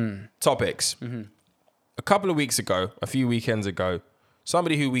topics. Mm-hmm. A few weekends ago,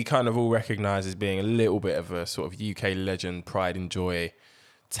 somebody who we kind of all recognize as being a little bit of a sort of UK legend, pride and joy,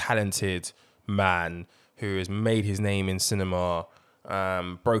 talented man who has made his name in cinema,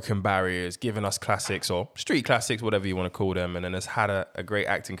 broken barriers, given us classics or street classics, whatever you want to call them, and then has had a great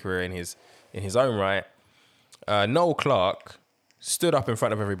acting career in his own right. Noel Clarke stood up in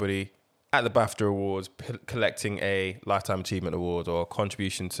front of everybody at the BAFTA Awards, collecting a Lifetime Achievement Award or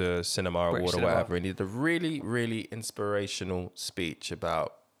Contribution to Cinema Award or whatever. And he did a really, really inspirational speech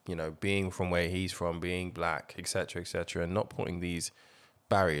about, being from where he's from, being black, etc., and not putting these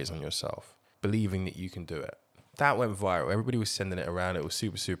barriers on yourself, believing that you can do it. That went viral. Everybody was sending it around. It was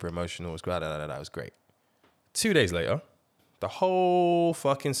super, super emotional. It was great. That was great. 2 days later, the whole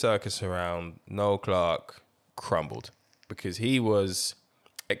fucking circus around Noel Clarke crumbled because he was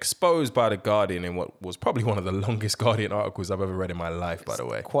exposed by The Guardian in what was probably one of the longest Guardian articles I've ever read in my life, by the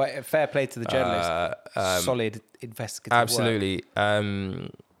way. Quite a fair play to the journalist. Solid investigative absolutely.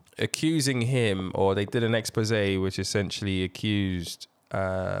 work. Accusing him, or they did an expose which essentially accused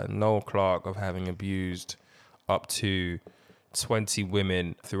Noel Clarke of having abused up to 20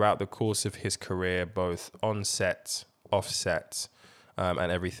 women throughout the course of his career, both on set, off set,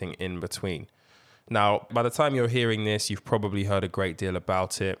 and everything in between. Now, by the time you're hearing this, you've probably heard a great deal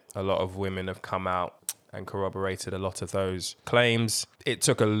about it. A lot of women have come out and corroborated a lot of those claims. It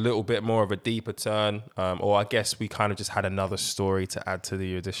took a little bit more of a deeper turn, or I guess we kind of just had another story to add to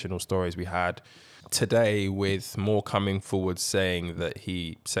the additional stories we had today, with more coming forward saying that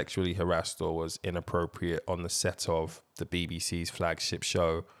he sexually harassed or was inappropriate on the set of the BBC's flagship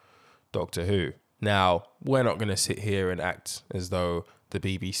show, Doctor Who. Now, we're not going to sit here and act as though the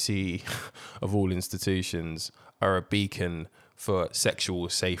BBC, of all institutions, are a beacon for sexual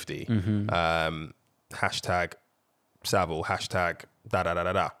safety. Mm-hmm. Hashtag Savile, hashtag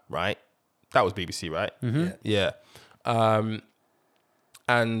da-da-da-da-da, right? That was BBC, right? Mm-hmm. Yeah.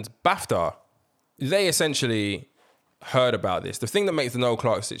 And BAFTA, they essentially heard about this. The thing that makes the Noel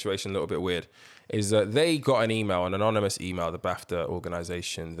Clarke situation a little bit weird is that they got an anonymous email, the BAFTA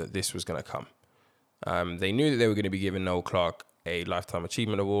organization, that this was going to come. They knew that they were going to be giving Noel Clarke a Lifetime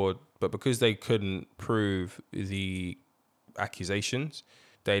Achievement Award, but because they couldn't prove the accusations,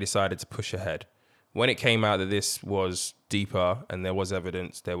 they decided to push ahead. When it came out that this was deeper and there was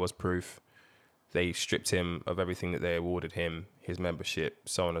evidence, there was proof, they stripped him of everything that they awarded him, his membership,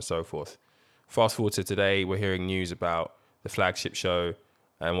 so on and so forth. Fast forward to today, we're hearing news about the flagship show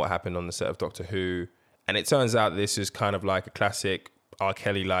and what happened on the set of Doctor Who. And it turns out this is kind of like a classic R.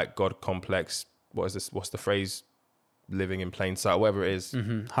 Kelly-like God complex. What's the phrase? Living in plain sight, whatever it is.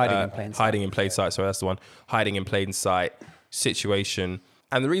 Mm-hmm. Hiding in plain sight. Hiding in plain sight. Sorry, that's the one. Hiding in plain sight situation.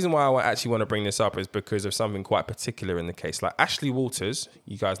 And the reason why I actually want to bring this up is because of something quite particular in the case. Like Ashley Walters,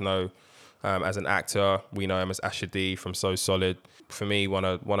 you guys know as an actor, we know him as Asher D from So Solid. For me, one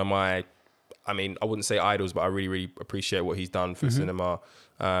of my, I wouldn't say idols, but I really, really appreciate what he's done for cinema.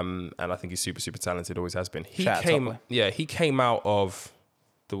 And I think he's super, super talented, always has been. He came out of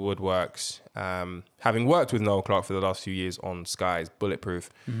the woodworks, having worked with Noel Clarke for the last few years on Sky's Bulletproof,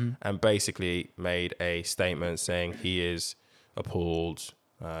 and basically made a statement saying he is appalled,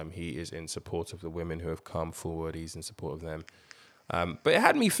 he is in support of the women who have come forward, he's in support of them. But it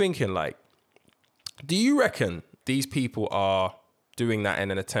had me thinking, like, do you reckon these people are doing that in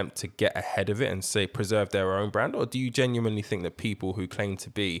an attempt to get ahead of it and say preserve their own brand? Or do you genuinely think that people who claim to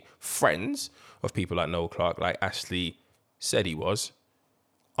be friends of people like Noel Clarke, like Ashley said he was,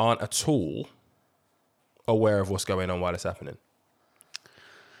 aren't at all aware of what's going on while it's happening?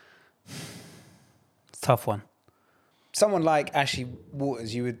 It's a tough one. Someone like Ashley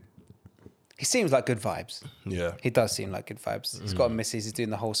Waters, he seems like good vibes. Yeah. He does seem like good vibes. He's got a missus. He's doing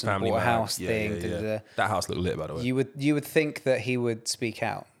the wholesome bought a house thing. Yeah. That house looked lit, by the way. You would think that he would speak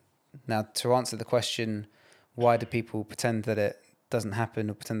out. Now, to answer the question, why do people pretend that it doesn't happen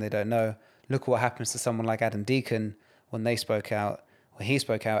or pretend they don't know? Look what happens to someone like Adam Deacon when he spoke out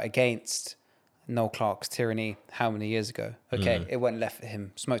against Noel Clarke's tyranny how many years ago? Okay, it went left for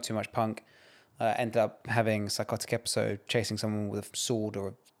him. Smoked too much punk. Ended up having a psychotic episode, chasing someone with a sword or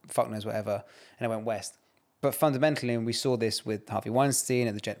a fuck knows whatever, and it went west. But fundamentally, and we saw this with Harvey Weinstein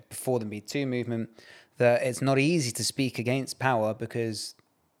at before the Me Too movement, that it's not easy to speak against power because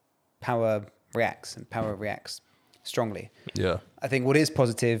power reacts and power reacts strongly. Yeah. I think what is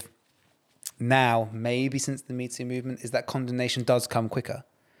positive now, maybe since the Me Too movement, is that condemnation does come quicker.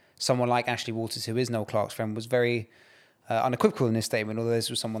 Someone like Ashley Waters, who is Noel Clarke's friend, was very unequivocal in his statement, although this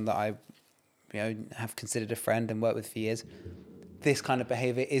was someone that I have considered a friend and worked with for years. This kind of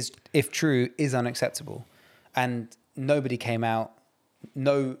behavior is, if true, is unacceptable. And nobody came out,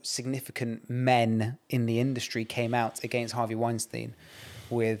 no significant men in the industry came out against Harvey Weinstein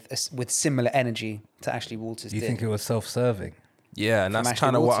with similar energy to Ashley Waters. Do you think it was self-serving? Yeah, and that's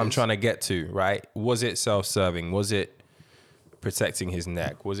kind of what I'm trying to get to, right? Was it self-serving? Was it protecting his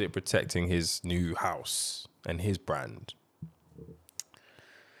neck? Was it protecting his new house and his brand?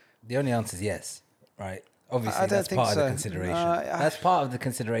 The only answer is yes, right? Obviously, that's part of the consideration. That's part of the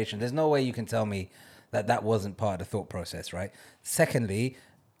consideration. There's no way you can tell me that wasn't part of the thought process, right? Secondly,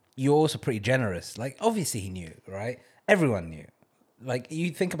 you're also pretty generous. Like, obviously he knew, right? Everyone knew. Like, you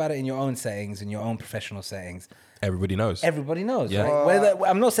think about it in your own settings, in your own professional settings. Everybody knows. Everybody knows, Yeah. right?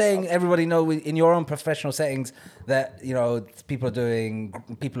 I'm not saying everybody know in your own professional settings that, people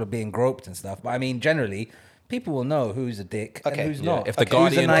are being groped and stuff. But I mean, generally, people will know who's a dick and who's not. If the who's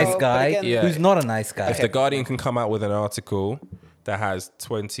Guardian, a nice guy, who's not a nice guy. If the Guardian can come out with an article that has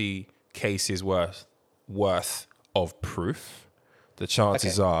 20 cases worth of proof, the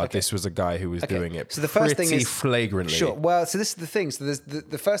chances are this was a guy who was doing it so the first thing is flagrantly. Sure. Well, so this is the thing. So there's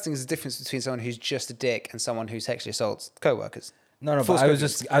the first thing is the difference between someone who's just a dick and someone who sexually assaults co-workers. No, but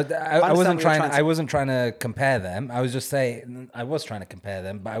I wasn't trying to compare them. I was trying to compare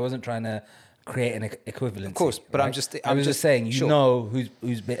them, but I wasn't trying to create an equivalence. Of course, but right? I was just saying, who's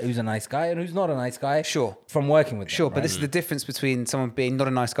a nice guy and who's not a nice guy. Sure. From working with them. Sure, but this is the difference between someone being not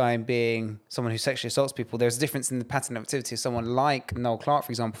a nice guy and being someone who sexually assaults people. There's a difference in the pattern of activity of someone like Noel Clarke,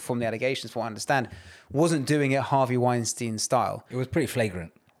 for example, from the allegations, from what I understand, wasn't doing it Harvey Weinstein style. It was pretty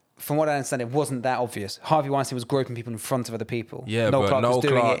flagrant. From what I understand, it wasn't that obvious. Harvey Weinstein was groping people in front of other people. Yeah, Noel but Clarke was Noel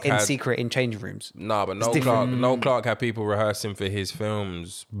doing Clarke it in secret in changing rooms. No, but Noel Clarke had people rehearsing for his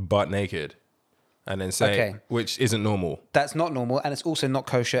films butt naked. And then say, which isn't normal. That's not normal, and it's also not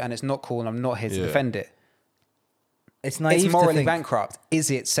kosher, and it's not cool, and I'm not here to defend it. It's naive. It's morally bankrupt.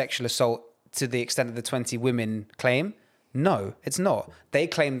 Is it sexual assault to the extent that the 20 women claim? No, it's not. They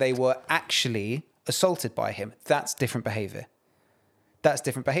claim they were actually assaulted by him. That's different behavior.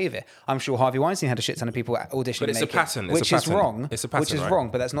 I'm sure Harvey Weinstein had a shit ton of people auditioning. But it's a pattern. Which is wrong. It's a pattern, which is wrong,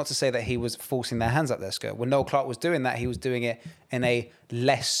 but that's not to say that he was forcing their hands up their skirt. When Noel Clarke was doing that, he was doing it in a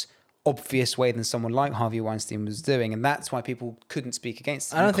less obvious way than someone like Harvey Weinstein was doing, and that's why people couldn't speak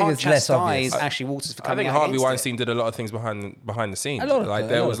against him. I don't think it's less obvious. Ashley Waters for coming I out think Harvey against Weinstein did a lot of things behind the scenes.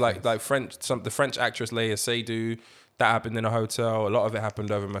 The French actress Léa Seydoux. That happened in a hotel. A lot of it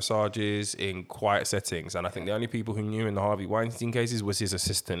happened over massages in quiet settings. And I think the only people who knew in the Harvey Weinstein cases was his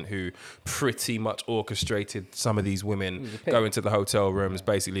assistant, who pretty much orchestrated some of these women go into the hotel rooms,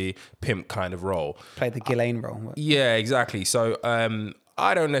 basically pimp kind of role. Played the Ghislaine role. Yeah, exactly. So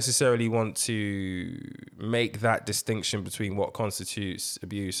I don't necessarily want to make that distinction between what constitutes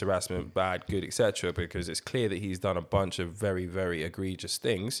abuse, harassment, bad, good, etc., because it's clear that he's done a bunch of very, very egregious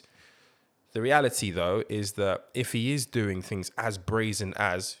things. The reality, though, is that if he is doing things as brazen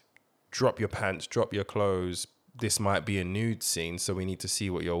as drop your pants, drop your clothes, this might be a nude scene, so we need to see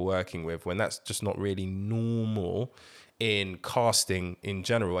what you're working with, when that's just not really normal in casting in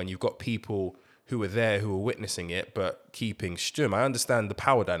general, and you've got people who were there, who were witnessing it, but keeping stum. I understand the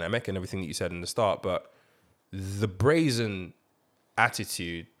power dynamic and everything that you said in the start, but the brazen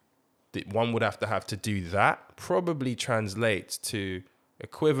attitude that one would have to do that probably translates to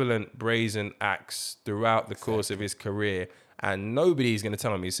equivalent brazen acts throughout the course of his career. And nobody's going to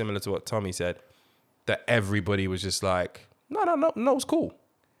tell me, similar to what Tommy said, that everybody was just like, Noel's cool.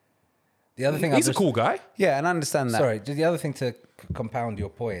 The other thing He's a cool guy. Yeah, and I understand that. Sorry, the other thing to compound your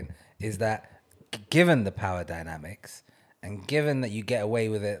point is that given the power dynamics and given that you get away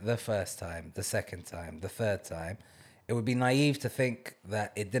with it the first time, the second time, the third time, it would be naive to think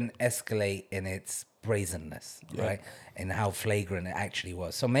that it didn't escalate in its brazenness, right? And how flagrant it actually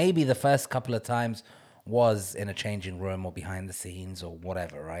was. So maybe the first couple of times was in a changing room or behind the scenes or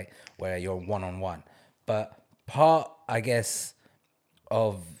whatever, right? Where you're one-on-one. But part, I guess,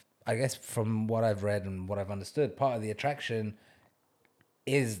 from what I've read and what I've understood, part of the attraction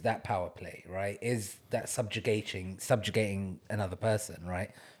is that power play, right? Is that subjugating another person,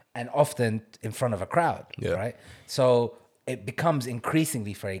 right? And often in front of a crowd, right? So it becomes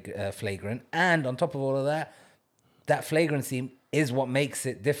increasingly flagrant. And on top of all of that, that flagrancy is what makes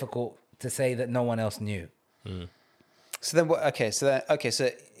it difficult to say that no one else knew. So then, so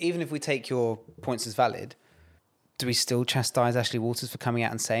even if we take your points as valid, do we still chastise Ashley Waters for coming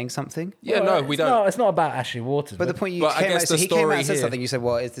out and saying something? Yeah, Well, no, we don't. It's not about Ashley Waters. But the point you But I came guess out, so the he came out story and said here- something. You said,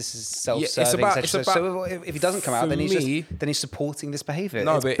 "Well, this is self-serving." it's about- so if he doesn't come out, then for me- he's supporting this behaviour.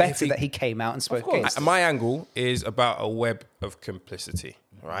 No, It's but if better he- that he came out and spoke against it. My angle is about a web of complicity,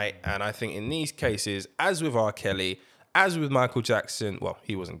 right? And I think in these cases, as with R. Kelly, as with Michael Jackson, well,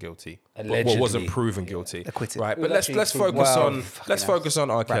 he wasn't guilty, Allegedly. but wasn't proven guilty, Acquitted. right? Well, But let's actually, focus well, on fucking let's hell. focus on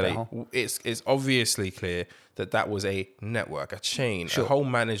R. Rabbit Kelly. hole. It's obviously clear that was a network, a chain, a whole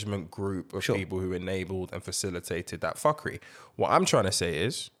management group of people who enabled and facilitated that fuckery. What I'm trying to say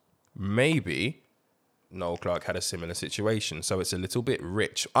is maybe Noel Clarke had a similar situation, so it's a little bit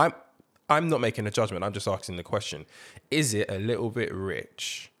rich. I'm not making a judgment. I'm just asking the question: is it a little bit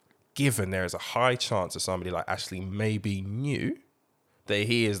rich, given there is a high chance that somebody like Ashley maybe knew that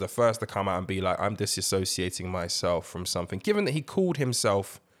he is the first to come out and be like, "I'm disassociating myself from something," given that he called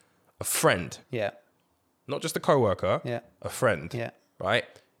himself a friend, Yeah, not just a coworker, Yeah. a friend, Yeah. right?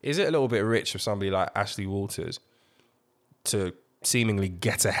 Is it a little bit rich of somebody like Ashley Waters to seemingly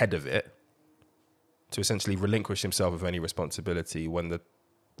get ahead of it, to essentially relinquish himself of any responsibility when the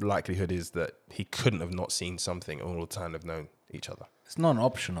likelihood is that he couldn't have not seen something all the time have known each other? It's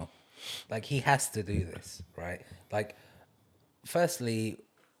non-optional. Like, he has to do this, right? Like, firstly,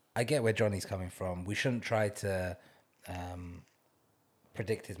 I get where Johnny's coming from. We shouldn't try to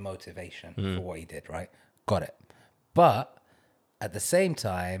predict his motivation for what he did, right? Got it. But at the same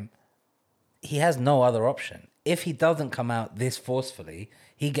time, he has no other option. If he doesn't come out this forcefully,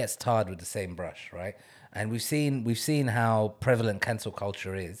 he gets tarred with the same brush, right? And we've seen how prevalent cancel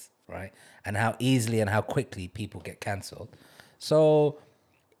culture is, right? And how easily and how quickly people get cancelled. So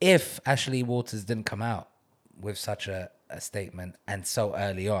if Ashley Waters didn't come out with such a statement and so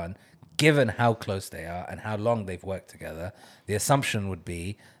early on, given how close they are and how long they've worked together, the assumption would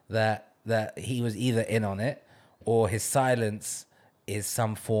be that he was either in on it or his silence is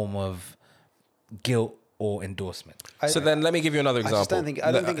some form of guilt or endorsement. So then let me give you another example. I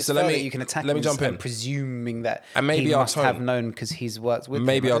don't think it's fair that you can attack let me him jump in. presuming that And maybe he our must tone- have known because he's worked with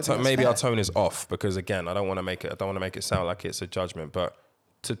Maybe him. I our don't think maybe that's our fair. tone is off because again, I don't want to make it sound like it's a judgment. But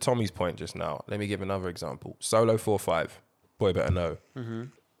to Tommy's point just now, let me give another example. Solo 4-5, Boy Better Know. Mm-hmm.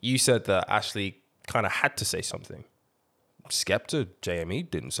 You said that Ashley kind of had to say something. Skepta,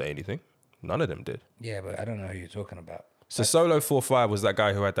 JME didn't say anything. None of them did. Yeah, but I don't know who you're talking about. So Solo 4-5 was that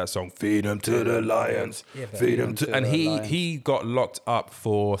guy who had that song, "Feed 'em to the lions, feed 'em to," and he got locked up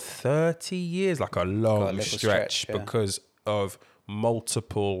for 30 years, like a long little stretch, stretch, yeah. because of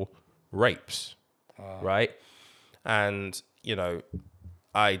multiple rapes, right? And you know,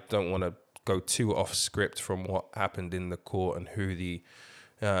 I don't want to go too off script from what happened in the court and who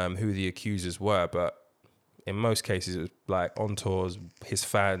the accusers were, but in most cases, it was like on tours, his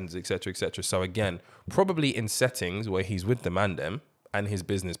fans, etc., etc. So again, probably in settings where he's with the Mandem and his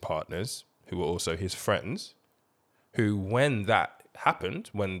business partners, who were also his friends, who, when that happened,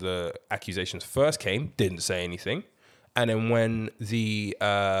 when the accusations first came, didn't say anything, and then when the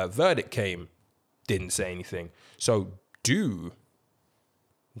verdict came, didn't say anything. So do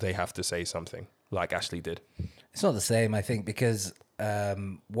they have to say something like Ashley did? It's not the same, I think, because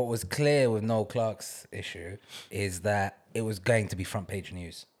what was clear with Noel Clarke's issue is that it was going to be front page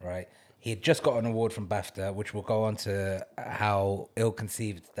news, right? He had just got an award from BAFTA, which will go on to how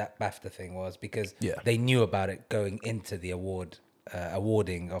ill-conceived that BAFTA thing was, because they knew about it going into the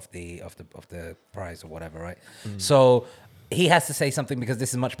awarding of the prize or whatever, right? So he has to say something because this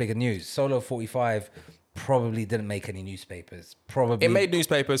is much bigger news. Solo 45 probably didn't make any newspapers. Probably It made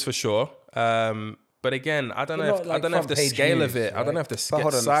newspapers for sure. But again, I don't know if the front-page scale of news, it. I don't know if the But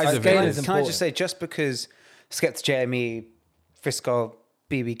hold on, size of can I it. is just important. say, just because Skepta, JME, Frisco,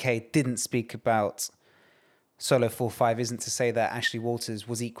 BBK didn't speak about Solo 4-5 isn't to say that Ashley Walters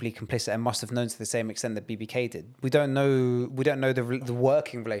was equally complicit and must have known to the same extent that BBK did. We don't know the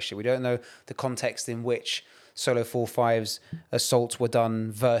working relationship. We don't know the context in which Solo 4-5's assaults were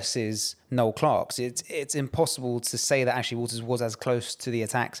done versus Noel Clark's. It's impossible to say that Ashley Walters was as close to the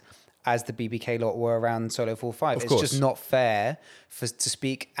attacks as the BBK lot were around Solo 4-5. It's just not fair to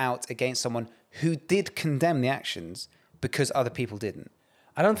speak out against someone who did condemn the actions because other people didn't.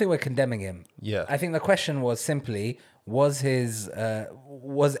 I don't think we're condemning him. Yeah. I think the question was simply, was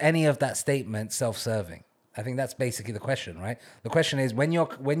any of that statement self-serving? I think that's basically the question, right? The question is, when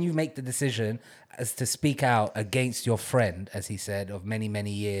you make the decision as to speak out against your friend, as he said, of many,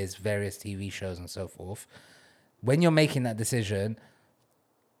 many years, various TV shows and so forth, when you're making that decision,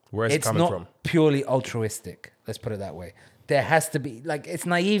 Where's it coming from? It's not purely altruistic. Let's put it that way. There has to be, like, it's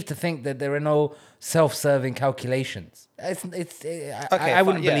naive to think that there are no self-serving calculations. I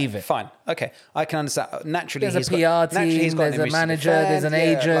wouldn't believe it. Fine. Okay. I can understand. Naturally, there's a PR team, there's a manager, there's an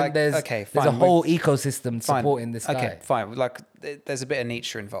agent, there's a whole ecosystem supporting this guy. Okay, fine. Like, there's a bit of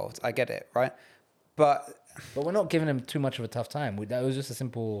Nietzsche involved. I get it, right? But we're not giving him too much of a tough time. That was just a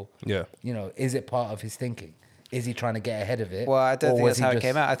simple, is it part of his thinking? Is he trying to get ahead of it? Well, I don't think that's how it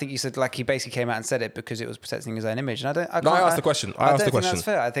came out. I think you said, like, he basically came out and said it because it was protecting his own image. And I asked the question. I asked the question. That's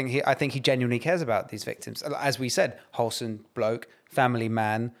fair. I think he genuinely cares about these victims. As we said, wholesome bloke, family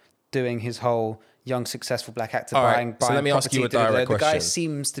man, doing his whole young successful black actor buying so let me ask you a direct question. The guy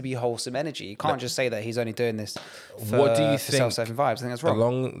seems to be wholesome energy. You can't just say that he's only doing this for, what do you for think, self-serving vibes. I think that's wrong.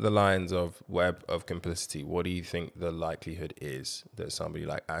 Along the lines of web of complicity, what do you think the likelihood is that somebody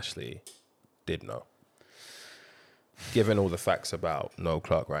like Ashley did know? Given all the facts about Noel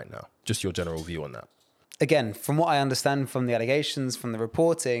Clarke right now, just your general view on that. Again, from what I understand from the allegations, from the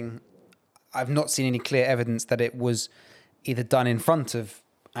reporting, I've not seen any clear evidence that it was either done in front of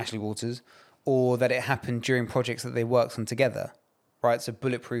Ashley Walters or that it happened during projects that they worked on together, right? So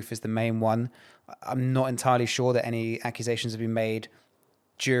Bulletproof is the main one. I'm not entirely sure that any accusations have been made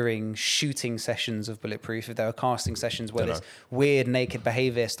during shooting sessions of Bulletproof. If there were casting sessions where this weird naked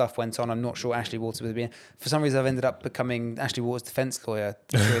behavior stuff went on, I'm not sure Ashley Walters would have been. For some reason, I've ended up becoming Ashley Walters' defense lawyer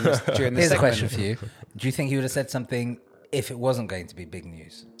during this Here's a question for you. Do you think he would have said something if it wasn't going to be big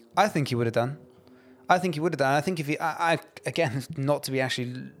news? I think he would have done. I think if he, again, not to be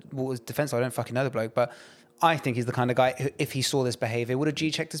Ashley Walters' defense lawyer, I don't fucking know the bloke, but I think he's the kind of guy who, if he saw this behavior, would have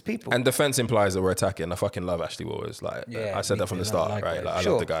G-checked his people. And defense implies that we're attacking. I fucking love Ashley Waters. Like, I said that from the start, right? Like, I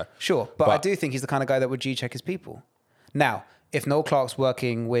love the guy. Sure, but I do think he's the kind of guy that would G-check his people. Now, if Noel Clarke's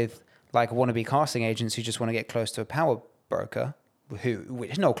working with like wannabe casting agents who just want to get close to a power broker,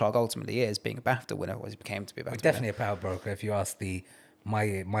 which Noel Clarke ultimately is, being a BAFTA winner, or he became to be a BAFTA winner. Definitely a power broker if you ask the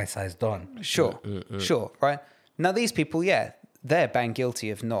my size Don. Sure, right? Now, these people, they're bang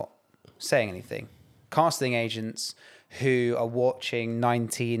guilty of not saying anything. Casting agents who are watching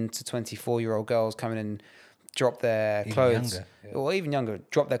 19 to 24-year-old girls come in and drop their clothes, or even younger,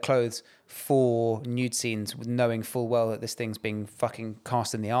 drop their clothes for nude scenes, knowing full well that this thing's being fucking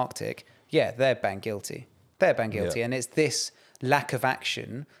cast in the Arctic. Yeah, they're bang guilty. And it's this lack of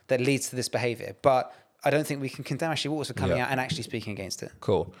action that leads to this behavior. But I don't think we can condemn Ashley Walters for coming out and actually speaking against it.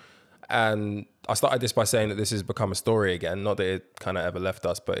 Cool. And I started this by saying that this has become a story again. Not that it kind of ever left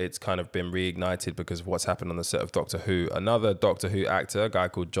us, but it's kind of been reignited because of what's happened on the set of Doctor Who. Another Doctor Who actor, a guy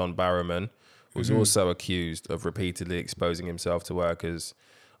called John Barrowman, was also accused of repeatedly exposing himself to workers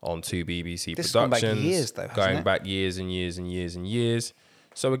on 2 BBC this productions. Going back years, though, going back years and years and years and years.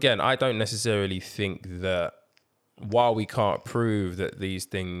 So again, I don't necessarily think that while we can't prove that these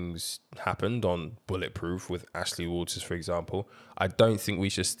things happened on Bulletproof with Ashley Walters, for example, I don't think we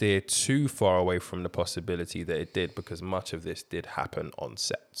should steer too far away from the possibility that it did, because much of this did happen on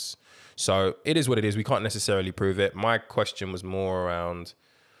sets. So it is what it is. We can't necessarily prove it. My question was more around,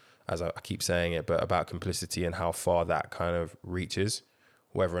 as I keep saying it, but about complicity and how far that kind of reaches,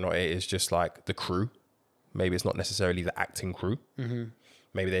 whether or not it is just like the crew. Maybe it's not necessarily the acting crew. Mm-hmm.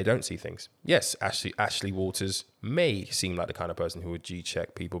 Maybe they don't see things. Yes, Ashley Walters may seem like the kind of person who would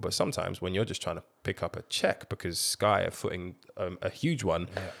G-check people, but sometimes when you're just trying to pick up a check because Sky are footing a huge one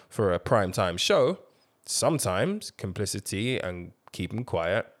for a primetime show, sometimes complicity and keeping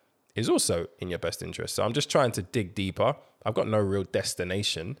quiet is also in your best interest. So I'm just trying to dig deeper. I've got no real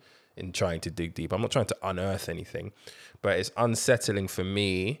destination in trying to dig deep. I'm not trying to unearth anything, but it's unsettling for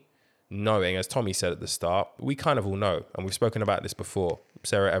me knowing, as Tommy said at the start, we kind of all know, and we've spoken about this before,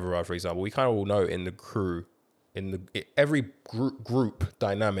 Sarah Everard, for example, we kind of all know in the crew, every group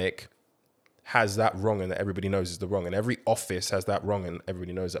dynamic has that wrong and that everybody knows is the wrong, and every office has that wrong and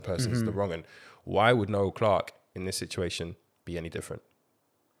everybody knows that person is the wrong. And why would Noel Clarke in this situation be any different?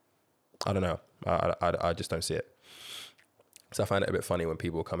 I don't know. I just don't see it. So I find it a bit funny when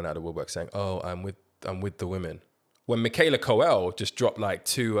people are coming out of the woodwork saying, "Oh, I'm with the women." When Michaela Coel just dropped like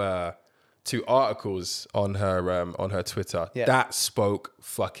two articles on her Twitter, that spoke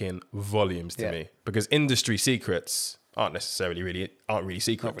fucking volumes to me, because industry secrets aren't really secrets. Not really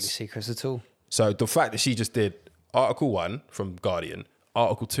secrets at all. So the fact that she just did article 1 from Guardian,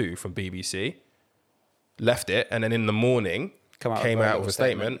 article 2 from BBC, left it, and then in the morning came out with a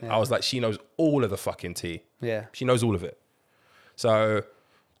statement. I was like, she knows all of the fucking tea. Yeah. She knows all of it. So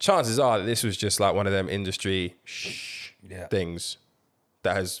chances are that this was just like one of them industry things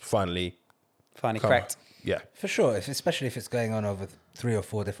that has finally cracked. Yeah. For sure, especially if it's going on over 3 or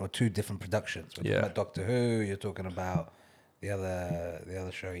 4 different, or 2 different productions. We're talking about Doctor Who, you're talking about the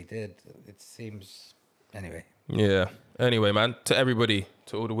other show he did. It seems... Anyway. Yeah. Anyway, man, to everybody,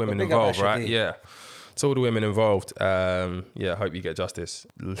 to all the women involved, right? Yeah. To all the women involved, I hope you get justice.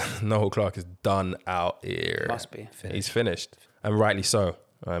 Noel Clarke is done out here. Must be. He's finished. And rightly so.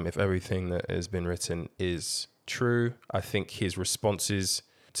 If everything that has been written is true, I think his responses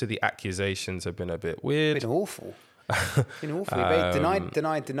to the accusations have been a bit weird. Been awful. Been awful.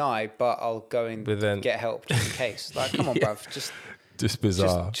 Deny, but I'll go and get help just in case. Like, come on, bruv. Just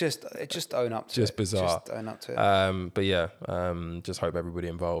bizarre. Just own up to it. Just bizarre. Just own up to it. But yeah, just hope everybody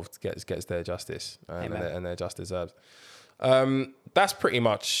involved gets their justice and their just deserves. That's pretty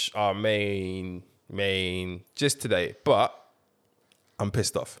much our main gist today. But I'm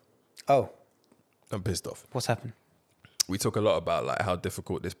pissed off. Oh. I'm pissed off. What's happened? We talk a lot about like how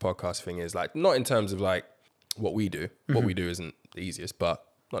difficult this podcast thing is. Like, not in terms of like what we do. Mm-hmm. What we do isn't the easiest, but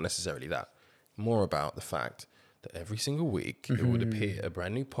not necessarily that. More about the fact that every single week it would appear a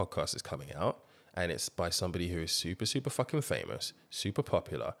brand new podcast is coming out, and it's by somebody who is super, super fucking famous, super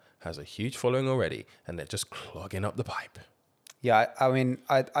popular, has a huge following already, and they're just clogging up the pipe. Yeah, I mean,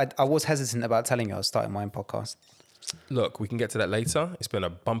 I was hesitant about telling you I was starting my own podcast. Look, we can get to that later. It's been a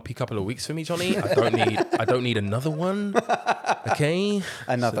bumpy couple of weeks for me, Johnny. I don't need another one. Okay?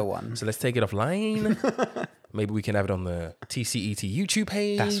 Another one. So let's take it offline. Maybe we can have it on the TCET YouTube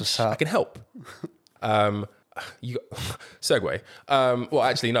page. That's what's up. I can help. Segue. Well,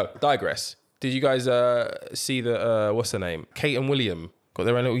 actually, no. Digress. Did you guys see the what's her name? Kate and William got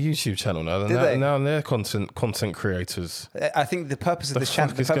their own little YouTube channel now. Now they're content creators. I think the purpose of this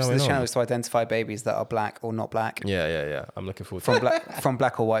channel is to identify babies that are black or not black. Yeah. I'm looking forward to from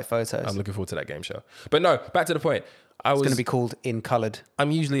black or white photos. I'm looking forward to that game show. But no, back to the point. It's going to be called In Coloured. I'm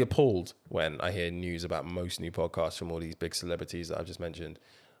usually appalled when I hear news about most new podcasts from all these big celebrities that I've just mentioned.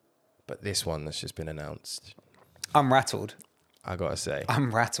 But this one that's just been announced, I'm rattled. I gotta say, I'm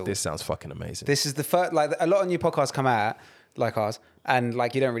rattled. This sounds fucking amazing. This is the first, like, a lot of new podcasts come out like ours, and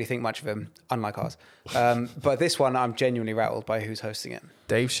like you don't really think much of them, unlike ours. But this one, I'm genuinely rattled by who's hosting it.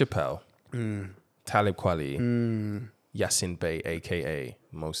 Dave Chappelle, Talib Kweli, Yasin Bey, aka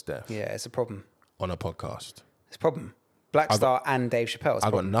Mos Def. Yeah, it's a problem. On a podcast. It's a problem. Black Star and Dave Chappelle.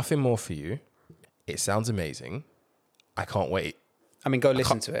 I've got nothing more for you. It sounds amazing. I can't wait. I mean, go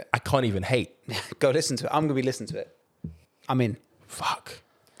listen to it. I can't even hate. Go listen to it. I'm going to be listening to it. I'm in. Fuck.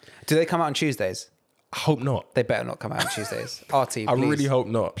 Do they come out on Tuesdays? I hope not. They better not come out on Tuesdays. RT, please. I really hope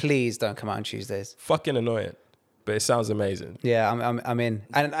not. Please don't come out on Tuesdays. Fucking annoying. But it sounds amazing. Yeah, I'm in.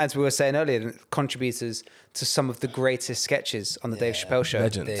 And as we were saying earlier, contributors to some of the greatest sketches on the Dave Chappelle Show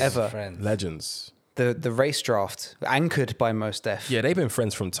ever. Legends. The race draft, anchored by Mos Def. Yeah, they've been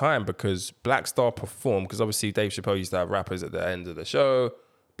friends from time because Black Star performed, because obviously Dave Chappelle used to have rappers at the end of the show.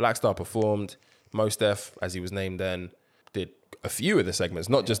 Black Star performed. Mos Def, as he was named then, did a few of the segments,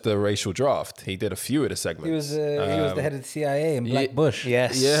 not just the racial draft. He did a few of the segments. He was the head of the CIA in Black Bush.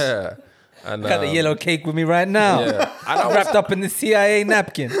 Yes. Yeah. And, I got the yellow cake with me right now. Yeah. And I'm wrapped up in the CIA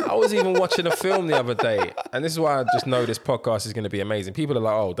napkin. I was even watching a film the other day, and this is why I just know this podcast is going to be amazing. People are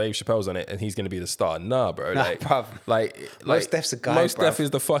like, "Oh, Dave Chappelle's on it, and he's going to be the star." Nah, bro. Bruv. Mos Def's a guy. Mos Def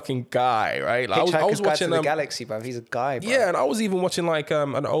is the fucking guy, right? Like, I was watching the Galaxy, bro. He's a guy, bro. Yeah, and I was even watching like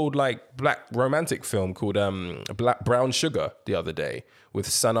an old like black romantic film called Brown Sugar the other day with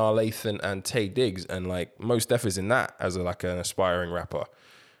Sanaa Lathan and Tay Diggs, and like Mos Def is in that as an aspiring rapper,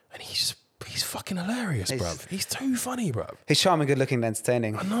 and he's fucking hilarious, bruv. He's too funny, bruv. He's charming, good looking, and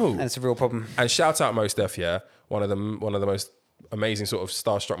entertaining. I know. And it's a real problem. And shout out Mos Def, yeah. One of the most amazing sort of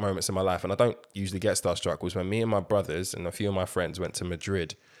starstruck moments in my life, and I don't usually get starstruck, was when me and my brothers and a few of my friends went to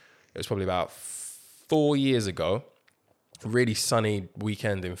Madrid. It was probably about 4 years ago. A really sunny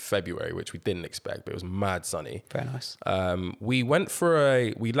weekend in February, which we didn't expect, but it was mad sunny. Very nice. We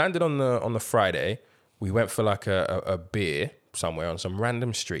landed on the Friday. We went for like a beer somewhere on some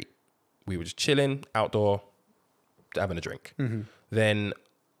random street. We were just chilling outdoor, having a drink. Mm-hmm. Then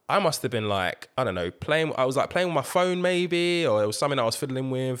I must have been like, I don't know, I was like playing with my phone maybe, or it was something I was fiddling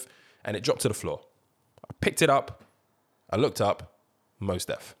with, and it dropped to the floor. I picked it up, I looked up, Mos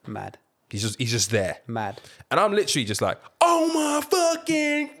Def. Mad. He's just there. Mad. And I'm literally just like, oh my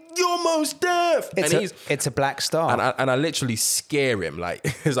fucking, you're Mos Def. It's a black star. And I literally scare him, like,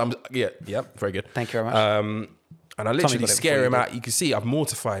 because very good. Thank you very much. And I literally scare him out. You can see I've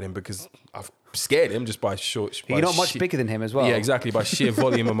mortified him because I've scared him just by short. You're not much bigger than him as well. Yeah, exactly, by sheer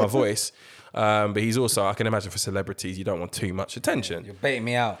volume of my voice. But he's also, I can imagine for celebrities, you don't want too much attention. You're baiting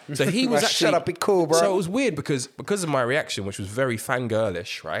me out. So he was actually... Shut up, be cool, bro. So it was weird because of my reaction, which was very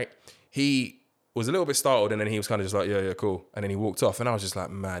fangirlish, right? He was a little bit startled and then he was kind of just like, yeah, cool. And then he walked off and I was just like,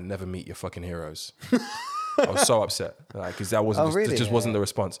 man, never meet your fucking heroes. I was so upset. Like, because that wasn't wasn't the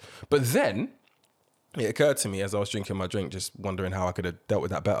response. But then it occurred to me as I was drinking my drink, just wondering how I could have dealt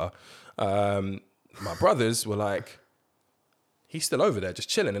with that better. My brothers were like, he's still over there just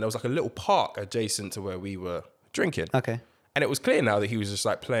chilling. And there was like a little park adjacent to where we were drinking. Okay. And it was clear now that he was just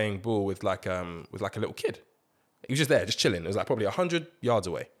like playing ball with like a little kid. He was just there, just chilling. It was like probably 100 yards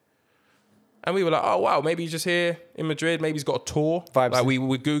away. And we were like, oh, wow, maybe he's just here in Madrid. Maybe he's got a tour. Vibes. Like we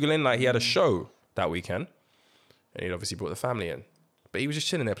were Googling, like he had a show that weekend. And he'd obviously brought the family in. But he was just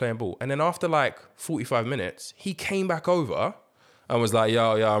chilling there playing ball. And then after like 45 minutes, he came back over and was like,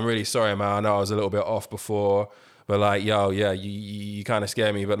 yo, I'm really sorry, man. I know I was a little bit off before. But like, yo, yeah, you kind of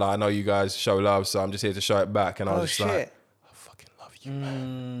scare me. But like, I know you guys show love, so I'm just here to show it back. And I was just like, I fucking love you,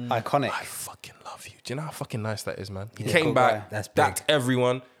 man. Iconic. I fucking love you. Do you know how fucking nice that is, man? He Yeah, came cool back, guy. dapped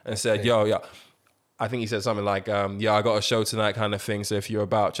everyone and said, yo. I think he said something like, yeah, I got a show tonight kind of thing. So if you're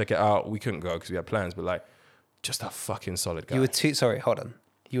about, check it out. We couldn't go because we had plans. But like, just a fucking solid guy. You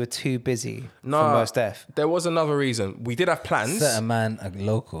were too busy for No, Mos Def. there was another reason. We did have plans. Certain man, a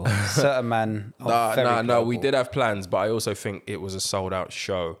local. Certain man. No, we did have plans, but I also think it was a sold out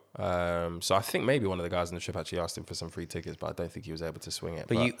show. So I think maybe one of the guys on the trip actually asked him for some free tickets, but I don't think he was able to swing it.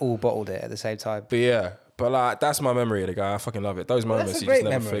 But you all bottled it at the same time. But yeah, but like that's my memory of the guy. I fucking love it. Those moments that's a you just great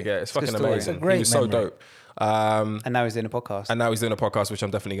never memory. forget. It's It's a fucking good story. amazing. It's a great He was so memory. dope. And now he's doing a podcast. And now he's doing a podcast, which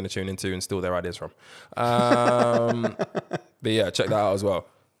I'm definitely going to tune into and steal their ideas from. But yeah, check that out as well.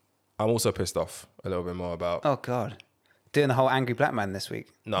 I'm also pissed off a little bit more about... Oh, God. Doing the whole angry black man this week.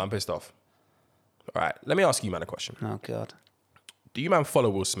 No, I'm pissed off. All right, let me ask you, man, a question. Oh, God. Do you, man, follow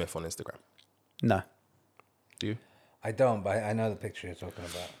Will Smith on Instagram? No. Do you? I don't, but I know the picture you're talking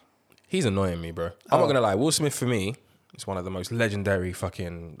about. He's annoying me, bro. I'm not going to lie. Will Smith, for me, is one of the most legendary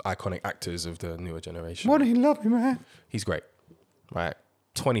fucking iconic actors of the newer generation. What do you love me, man? He's great. Right?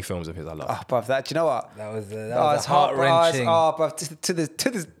 20 films of his I love. Oh, bruv, that, do you know what? That was it's a heart-wrenching, bruv, to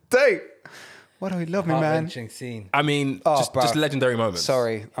this day. Why do you love me, man? heart-wrenching scene. I mean, just legendary moments.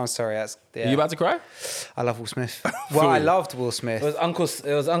 Sorry. I'm sorry. That's, yeah. Are you about to cry? I love Will Smith. Well, I loved Will Smith. It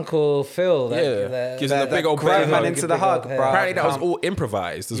was Uncle Phil. That, Gives him a big old grab belly man hug. into the hug, bro. Apparently that was all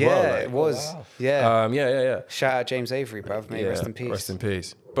improvised as well. Yeah, like. it was. wow. Yeah. Yeah. Shout out James Avery, bruv. May he rest in peace. Rest in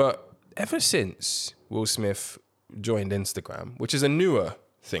peace. But ever since Will Smith joined Instagram, which is a newer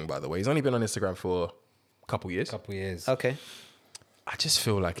thing, by the way, he's only been on Instagram for a couple years. Okay. I just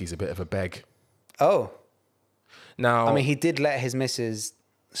feel like he's a bit of a beg. Oh. Now, I mean, he did let his missus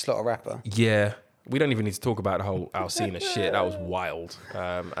slot a rapper. yeah, we don't even need to talk about the whole Alcina shit. That was wild.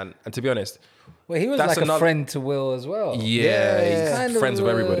 And to be honest, Well, he was That's like another- a friend to Will as well. yeah, he's Kind friends of,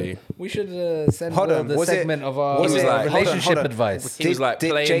 with everybody. We should send Hold Will on, the was it- segment of our was it- hold on, relationship hold on. advice. He was like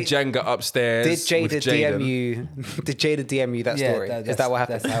Did playing Jay- Jenga upstairs. Did Jada with DM Jaden. you? Did Jada DM you that story? Is that what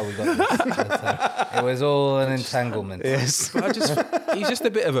happened? That's how we got this. It was all an entanglement. Yes. But he's just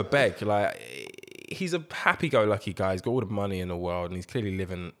a bit of a beg. Like, he's a happy-go-lucky guy. He's got all the money in the world, and he's clearly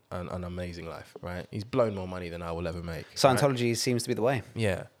living an amazing life, right? He's blown more money than I will ever make. right? Scientology seems to be the way.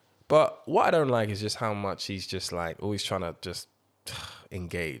 Yeah. But what I don't like is just how much he's just like always trying to just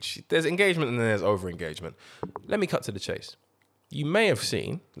engage. There's engagement and then there's over-engagement. Let me cut to the chase. You may have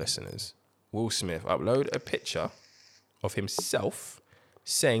seen, listeners, Will Smith upload a picture of himself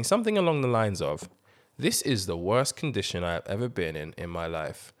saying something along the lines of, "This is the worst condition I have ever been in my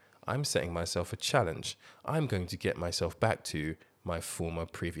life. I'm setting myself a challenge. I'm going to get myself back to my former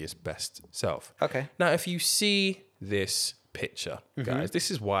previous best self." Okay. Now, if you see this picture, guys,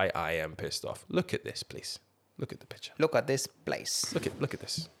 this is why I am pissed off. Look at this, please. Look at the picture. Look at this place. Look at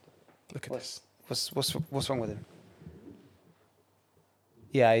this. Look at this. What's wrong with him?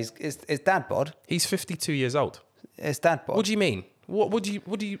 Yeah, it's dad bod. He's 52 years old. It's dad bod. What do you mean? What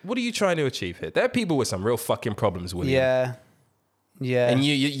are you trying to achieve here? There are people with some real fucking problems, William. Yeah. Yeah. And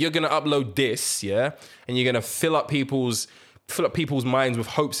you're gonna upload this, yeah, and you're gonna fill up people's minds with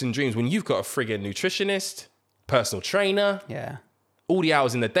hopes and dreams when you've got a friggin' nutritionist, personal trainer, yeah. all the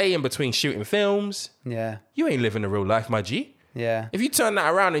hours in the day in between shooting films. Yeah. You ain't living the real life, my G. Yeah. If you turn that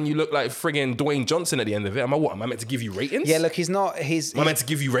around and you look like friggin' Dwayne Johnson at the end of it, am I meant to give you ratings? Yeah, look, he's not. He's Am I meant to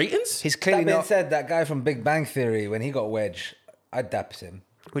give you ratings? he's clearly That being not. said, that guy from Big Bang Theory, when he got wedge, I dapped him.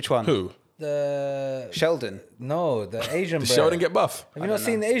 Which one? Who? The Sheldon. the Asian. Did bro. Sheldon get buff? Have you not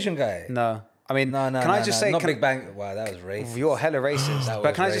seen the Asian guy? No. I mean, No, can I just say, not can- Big Bang. Wow, that was racist. you're hella racist. That But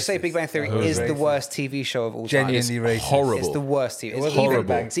was can I just say, racist. Big Bang Theory That was is the racist. worst TV show of all time. Genuinely racist. horrible. It's the worst TV. was It's even,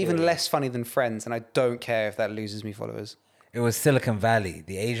 horrible. it's even less funny than Friends, and I don't care if that loses me followers. It was Silicon Valley,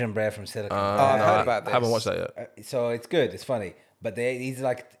 the Asian bray from Silicon I've Valley. heard about this. I haven't watched that yet. So it's good. It's funny. But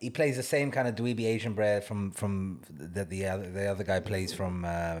he plays the same kind of dweeby Asian bray from the other guy plays from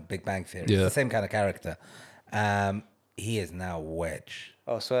Big Bang Theory. Yeah. It's the same kind of character. He is now wedge.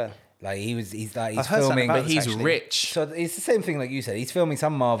 Oh, I swear. Like he's I've heard something filming, about But this, he's actually. rich. So it's the same thing like you said. He's filming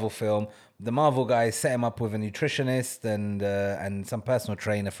some Marvel film. The Marvel guys set him up with a nutritionist and some personal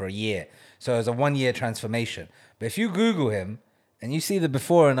trainer for a year. So it was a 1-year transformation. But if you Google him and you see the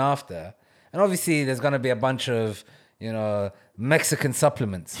before and after, and obviously there's going to be a bunch of, Mexican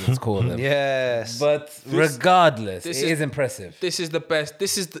supplements, let's call them. Yes. But regardless, this it is- is impressive. This is the best.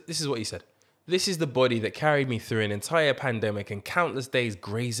 This is what he said. This is the body that carried me through an entire pandemic and countless days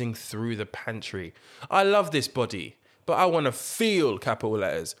grazing through the pantry. I love this body, but I want to feel, capital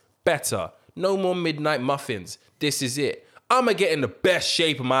letters, better. No more midnight muffins. This is it. I'ma get in the best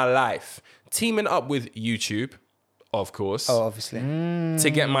shape of my life. Teaming up with YouTube, of course, Oh, obviously. to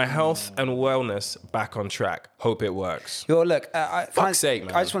get my health and wellness back on track. Hope it works. Yo, look, Fuck's sake,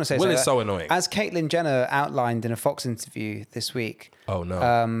 man. I just want to say Will something. is so annoying. As Caitlyn Jenner outlined in a Fox interview this week, Oh,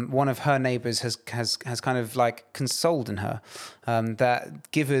 no. one of her neighbors has kind of like consoled in her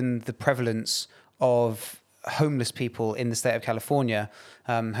that given the prevalence of homeless people in the state of California,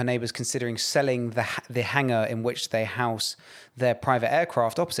 her neighbor's considering selling the hangar in which they house their private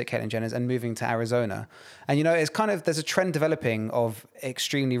aircraft opposite Caitlyn Jenner's and moving to Arizona. And it's kind of, there's a trend developing of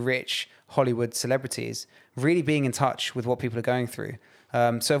extremely rich Hollywood celebrities really being in touch with what people are going through.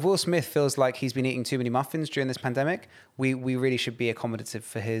 So if Will Smith feels like he's been eating too many muffins during this pandemic, we really should be accommodative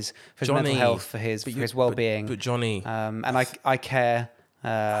for his mental health, for his well-being. But Johnny, and I care.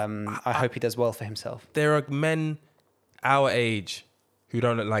 I hope he does well for himself. there are men our age who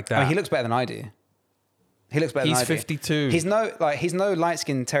don't look like that. I mean, he looks better than I do. He looks better He's than I do. 52. He's no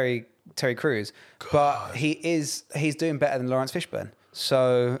light-skinned Terry Crews, but he's doing better than Lawrence Fishburne.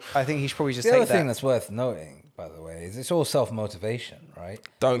 So I think he should probably just The take other thing that. that's worth noting, by the way, is it's all self-motivation, right?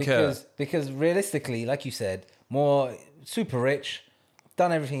 Don't care. Because realistically, like you said, more super rich,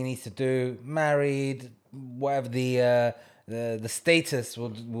 done everything he needs to do, married, whatever the status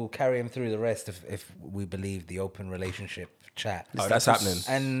will carry him through the rest if we believe the open relationship chat. Oh, that's happening.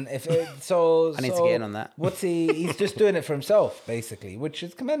 And if it, so, I need to get in on that. He's just doing it for himself, basically, which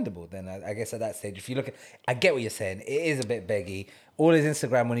is commendable. Then I guess at that stage, if you look at, I get what you're saying. It is a bit beggy. All his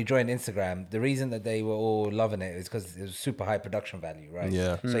Instagram, when he joined Instagram, the reason that they were all loving it is because it was super high production value, right?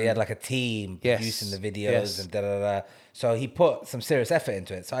 Yeah. So he had like a team Yes. producing the videos Yes. and da da da. So he put some serious effort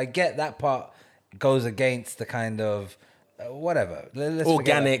into it. So I get that part goes against the kind of whatever. Let's forget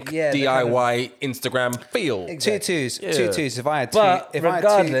Organic that. Yeah, the kind of- DIY Instagram feel. Two twos. If I had two, But if I had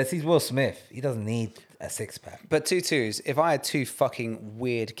regardless, he's Will Smith. He doesn't need a six-pack. But two twos, if I had two fucking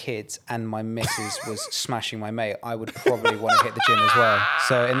weird kids and my missus was smashing my mate, I would probably want to hit the gym as well.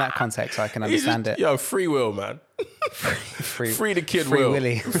 So in that context, I can understand it. Yo, free will, man. Free the kid Free will.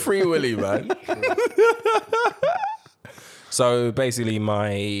 Willy. Free Willy, man. So basically,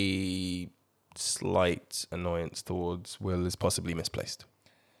 my slight annoyance towards Will is possibly misplaced.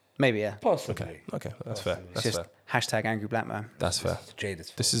 Maybe, yeah. Possibly. Okay, that's fair. It's That's just fair. hashtag angry black man. That's fair. Jada's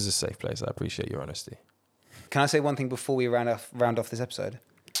fault. This is a safe place. I appreciate your honesty. Can I say one thing before we round off this episode?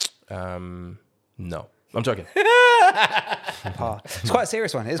 No, I'm joking. It's quite a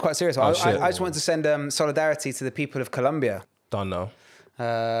serious one. It is quite a serious one. Oh, shit. I just wanted to send solidarity to the people of Colombia. Don't know.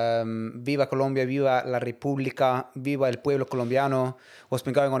 Viva Colombia, viva la República, viva el pueblo colombiano. What's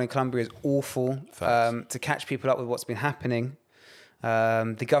been going on in Colombia is awful. To catch people up with what's been happening,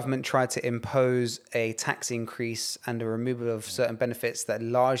 the government tried to impose a tax increase and a removal of certain benefits that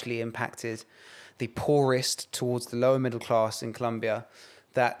largely impacted the poorest towards the lower middle class in Colombia.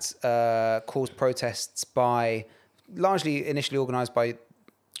 That caused protests largely initially organized by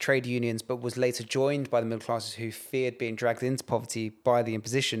trade unions, but was later joined by the middle classes who feared being dragged into poverty by the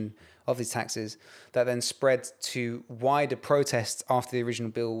imposition of these taxes. That then spread to wider protests after the original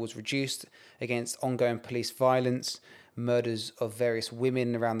bill was reduced against ongoing police violence, murders of various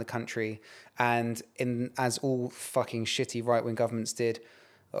women around the country, and as all fucking shitty right-wing governments did,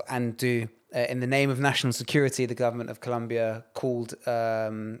 and do. In the name of national security, the government of Colombia called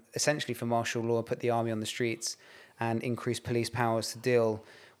essentially for martial law, put the army on the streets, and increased police powers to deal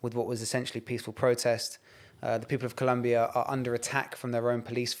with what was essentially peaceful protest. The people of Colombia are under attack from their own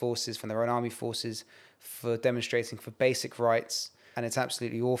police forces, from their own army forces, for demonstrating for basic rights, and it's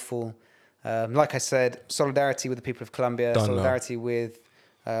absolutely awful. Like I said, solidarity with the people of Colombia, solidarity with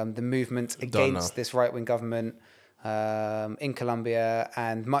the movement against this right-wing government in Colombia,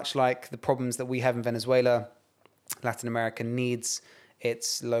 and much like the problems that we have in Venezuela, Latin America needs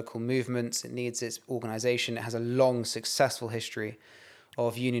its local movements, it needs its organization. It has a long, successful history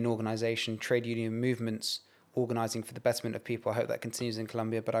of union organization, trade union movements, organizing for the betterment of people. I hope that continues in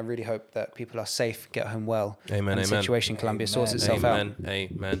Colombia, but I really hope that people are safe, get home well. Amen, and the amen. situation in Colombia sorts itself out.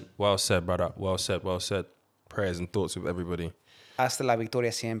 Amen. Well said, brother. Well said. Prayers and thoughts with everybody. Hasta la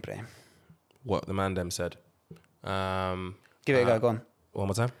victoria siempre. What the man them said. Give it a go on. One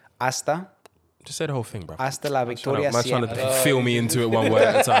more time. Hasta Just say the whole thing, bro. Hasta la victoria I'm trying siempre. to feel me into it one word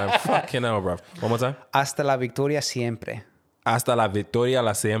at a time. Fucking hell, bro. One more time. Hasta la victoria siempre. Hasta la victoria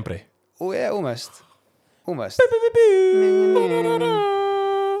la siempre. Oh yeah, almost.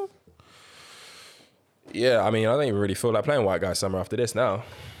 Yeah, I mean, I don't even really feel like playing White Guy Summer after this now.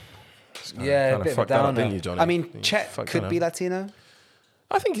 Yeah, a bit of a downer. You, Johnny? I mean, Chet could be Latino.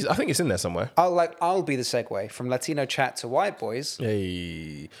 I think it's in there somewhere. I'll be the segue from Latino chat to white boys.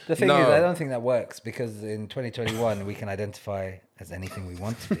 Hey. The thing is, I don't think that works because in 2021 we can identify as anything we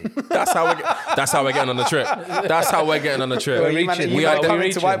want to be. That's how we're getting on the trip. That's how we're getting on the trip. Well, you man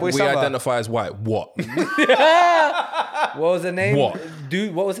coming to White Boy we Summer. identify as white. What? What was her name? What?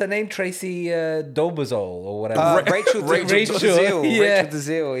 What was her name? Tracy Dobazole or whatever. Rachel Dazil. Yeah. Rachel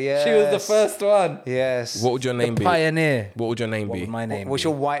Dazil, yes. She was the first one. Yes. What would your name be? Pioneer. What would your name What be? would my name What's be?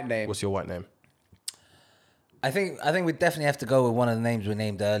 your white name? What's your white name? I think we definitely have to go with one of the names we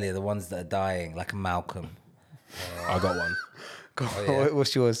named earlier, the ones that are dying, like Malcolm. I got one.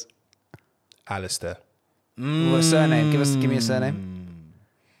 What's yours? Alistair. What surname? Give me a surname.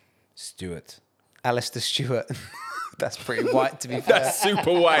 Stewart. Alistair Stewart. That's pretty white, to be fair. That's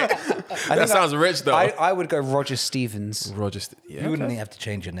super white. That sounds rich, though. I would go Roger Stevens. Yeah, You wouldn't even have to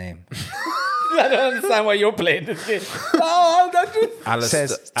change your name. I don't understand why you're playing this game.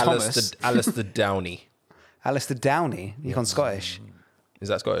 Alistair Downey. Alistair Downey. You gone Scottish? Is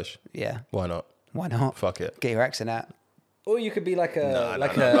that Scottish? Yeah. Why not? Why not? Fuck it. Get your accent out. Or you could be like a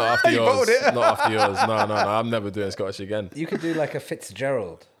Not after yours. bottled it. Not after yours. No. I'm never doing Scottish again. You could do like a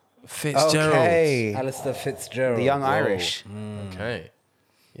Fitzgerald. Fitzgerald. Okay. Alistair Fitzgerald. The young Whoa. Irish. Okay.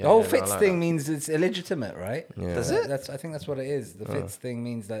 Yeah, The whole no, I Fitz like thing that. means it's illegitimate, right? Yeah. Does it? I think that's what it is. The Fitz thing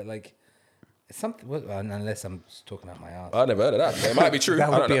means that like it's something. Well, unless I'm just talking out my ass. I never heard of that. It might be true. That I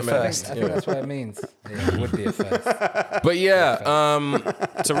would don't be know, a man. first. I think that's what it means. Yeah, it would be a first. But yeah,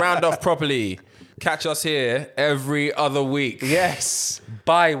 to round off properly, catch us here every other week. Yes.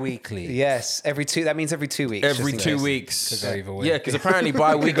 Bi-weekly. Yes. That means every 2 weeks. Every just in 2 case. weeks. Could go either way. Yeah, because apparently go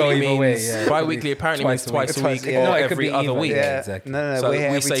bi-weekly either means way, yeah. bi-weekly apparently means twice a week, yeah. or No, it could every be other either. week. Yeah. Exactly. No, So we're here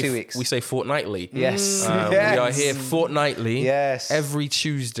we every say 2 weeks. we say fortnightly. Yes. We are here fortnightly. Yes. Every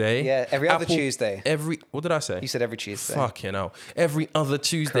Tuesday. Yeah, every other Tuesday. What did I say? You said every Tuesday. Fucking hell. Every other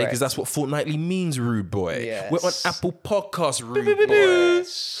Tuesday, Correct. because that's what fortnightly means, rude boy. Yes. We're on Apple Podcasts, rude boy.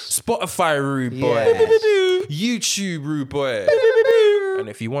 Spotify, rude boy. Yes. YouTube, rude boy. And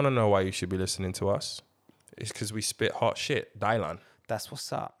if you want to know why you should be listening to us, it's because we spit hot shit. Dylan. That's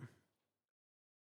what's up.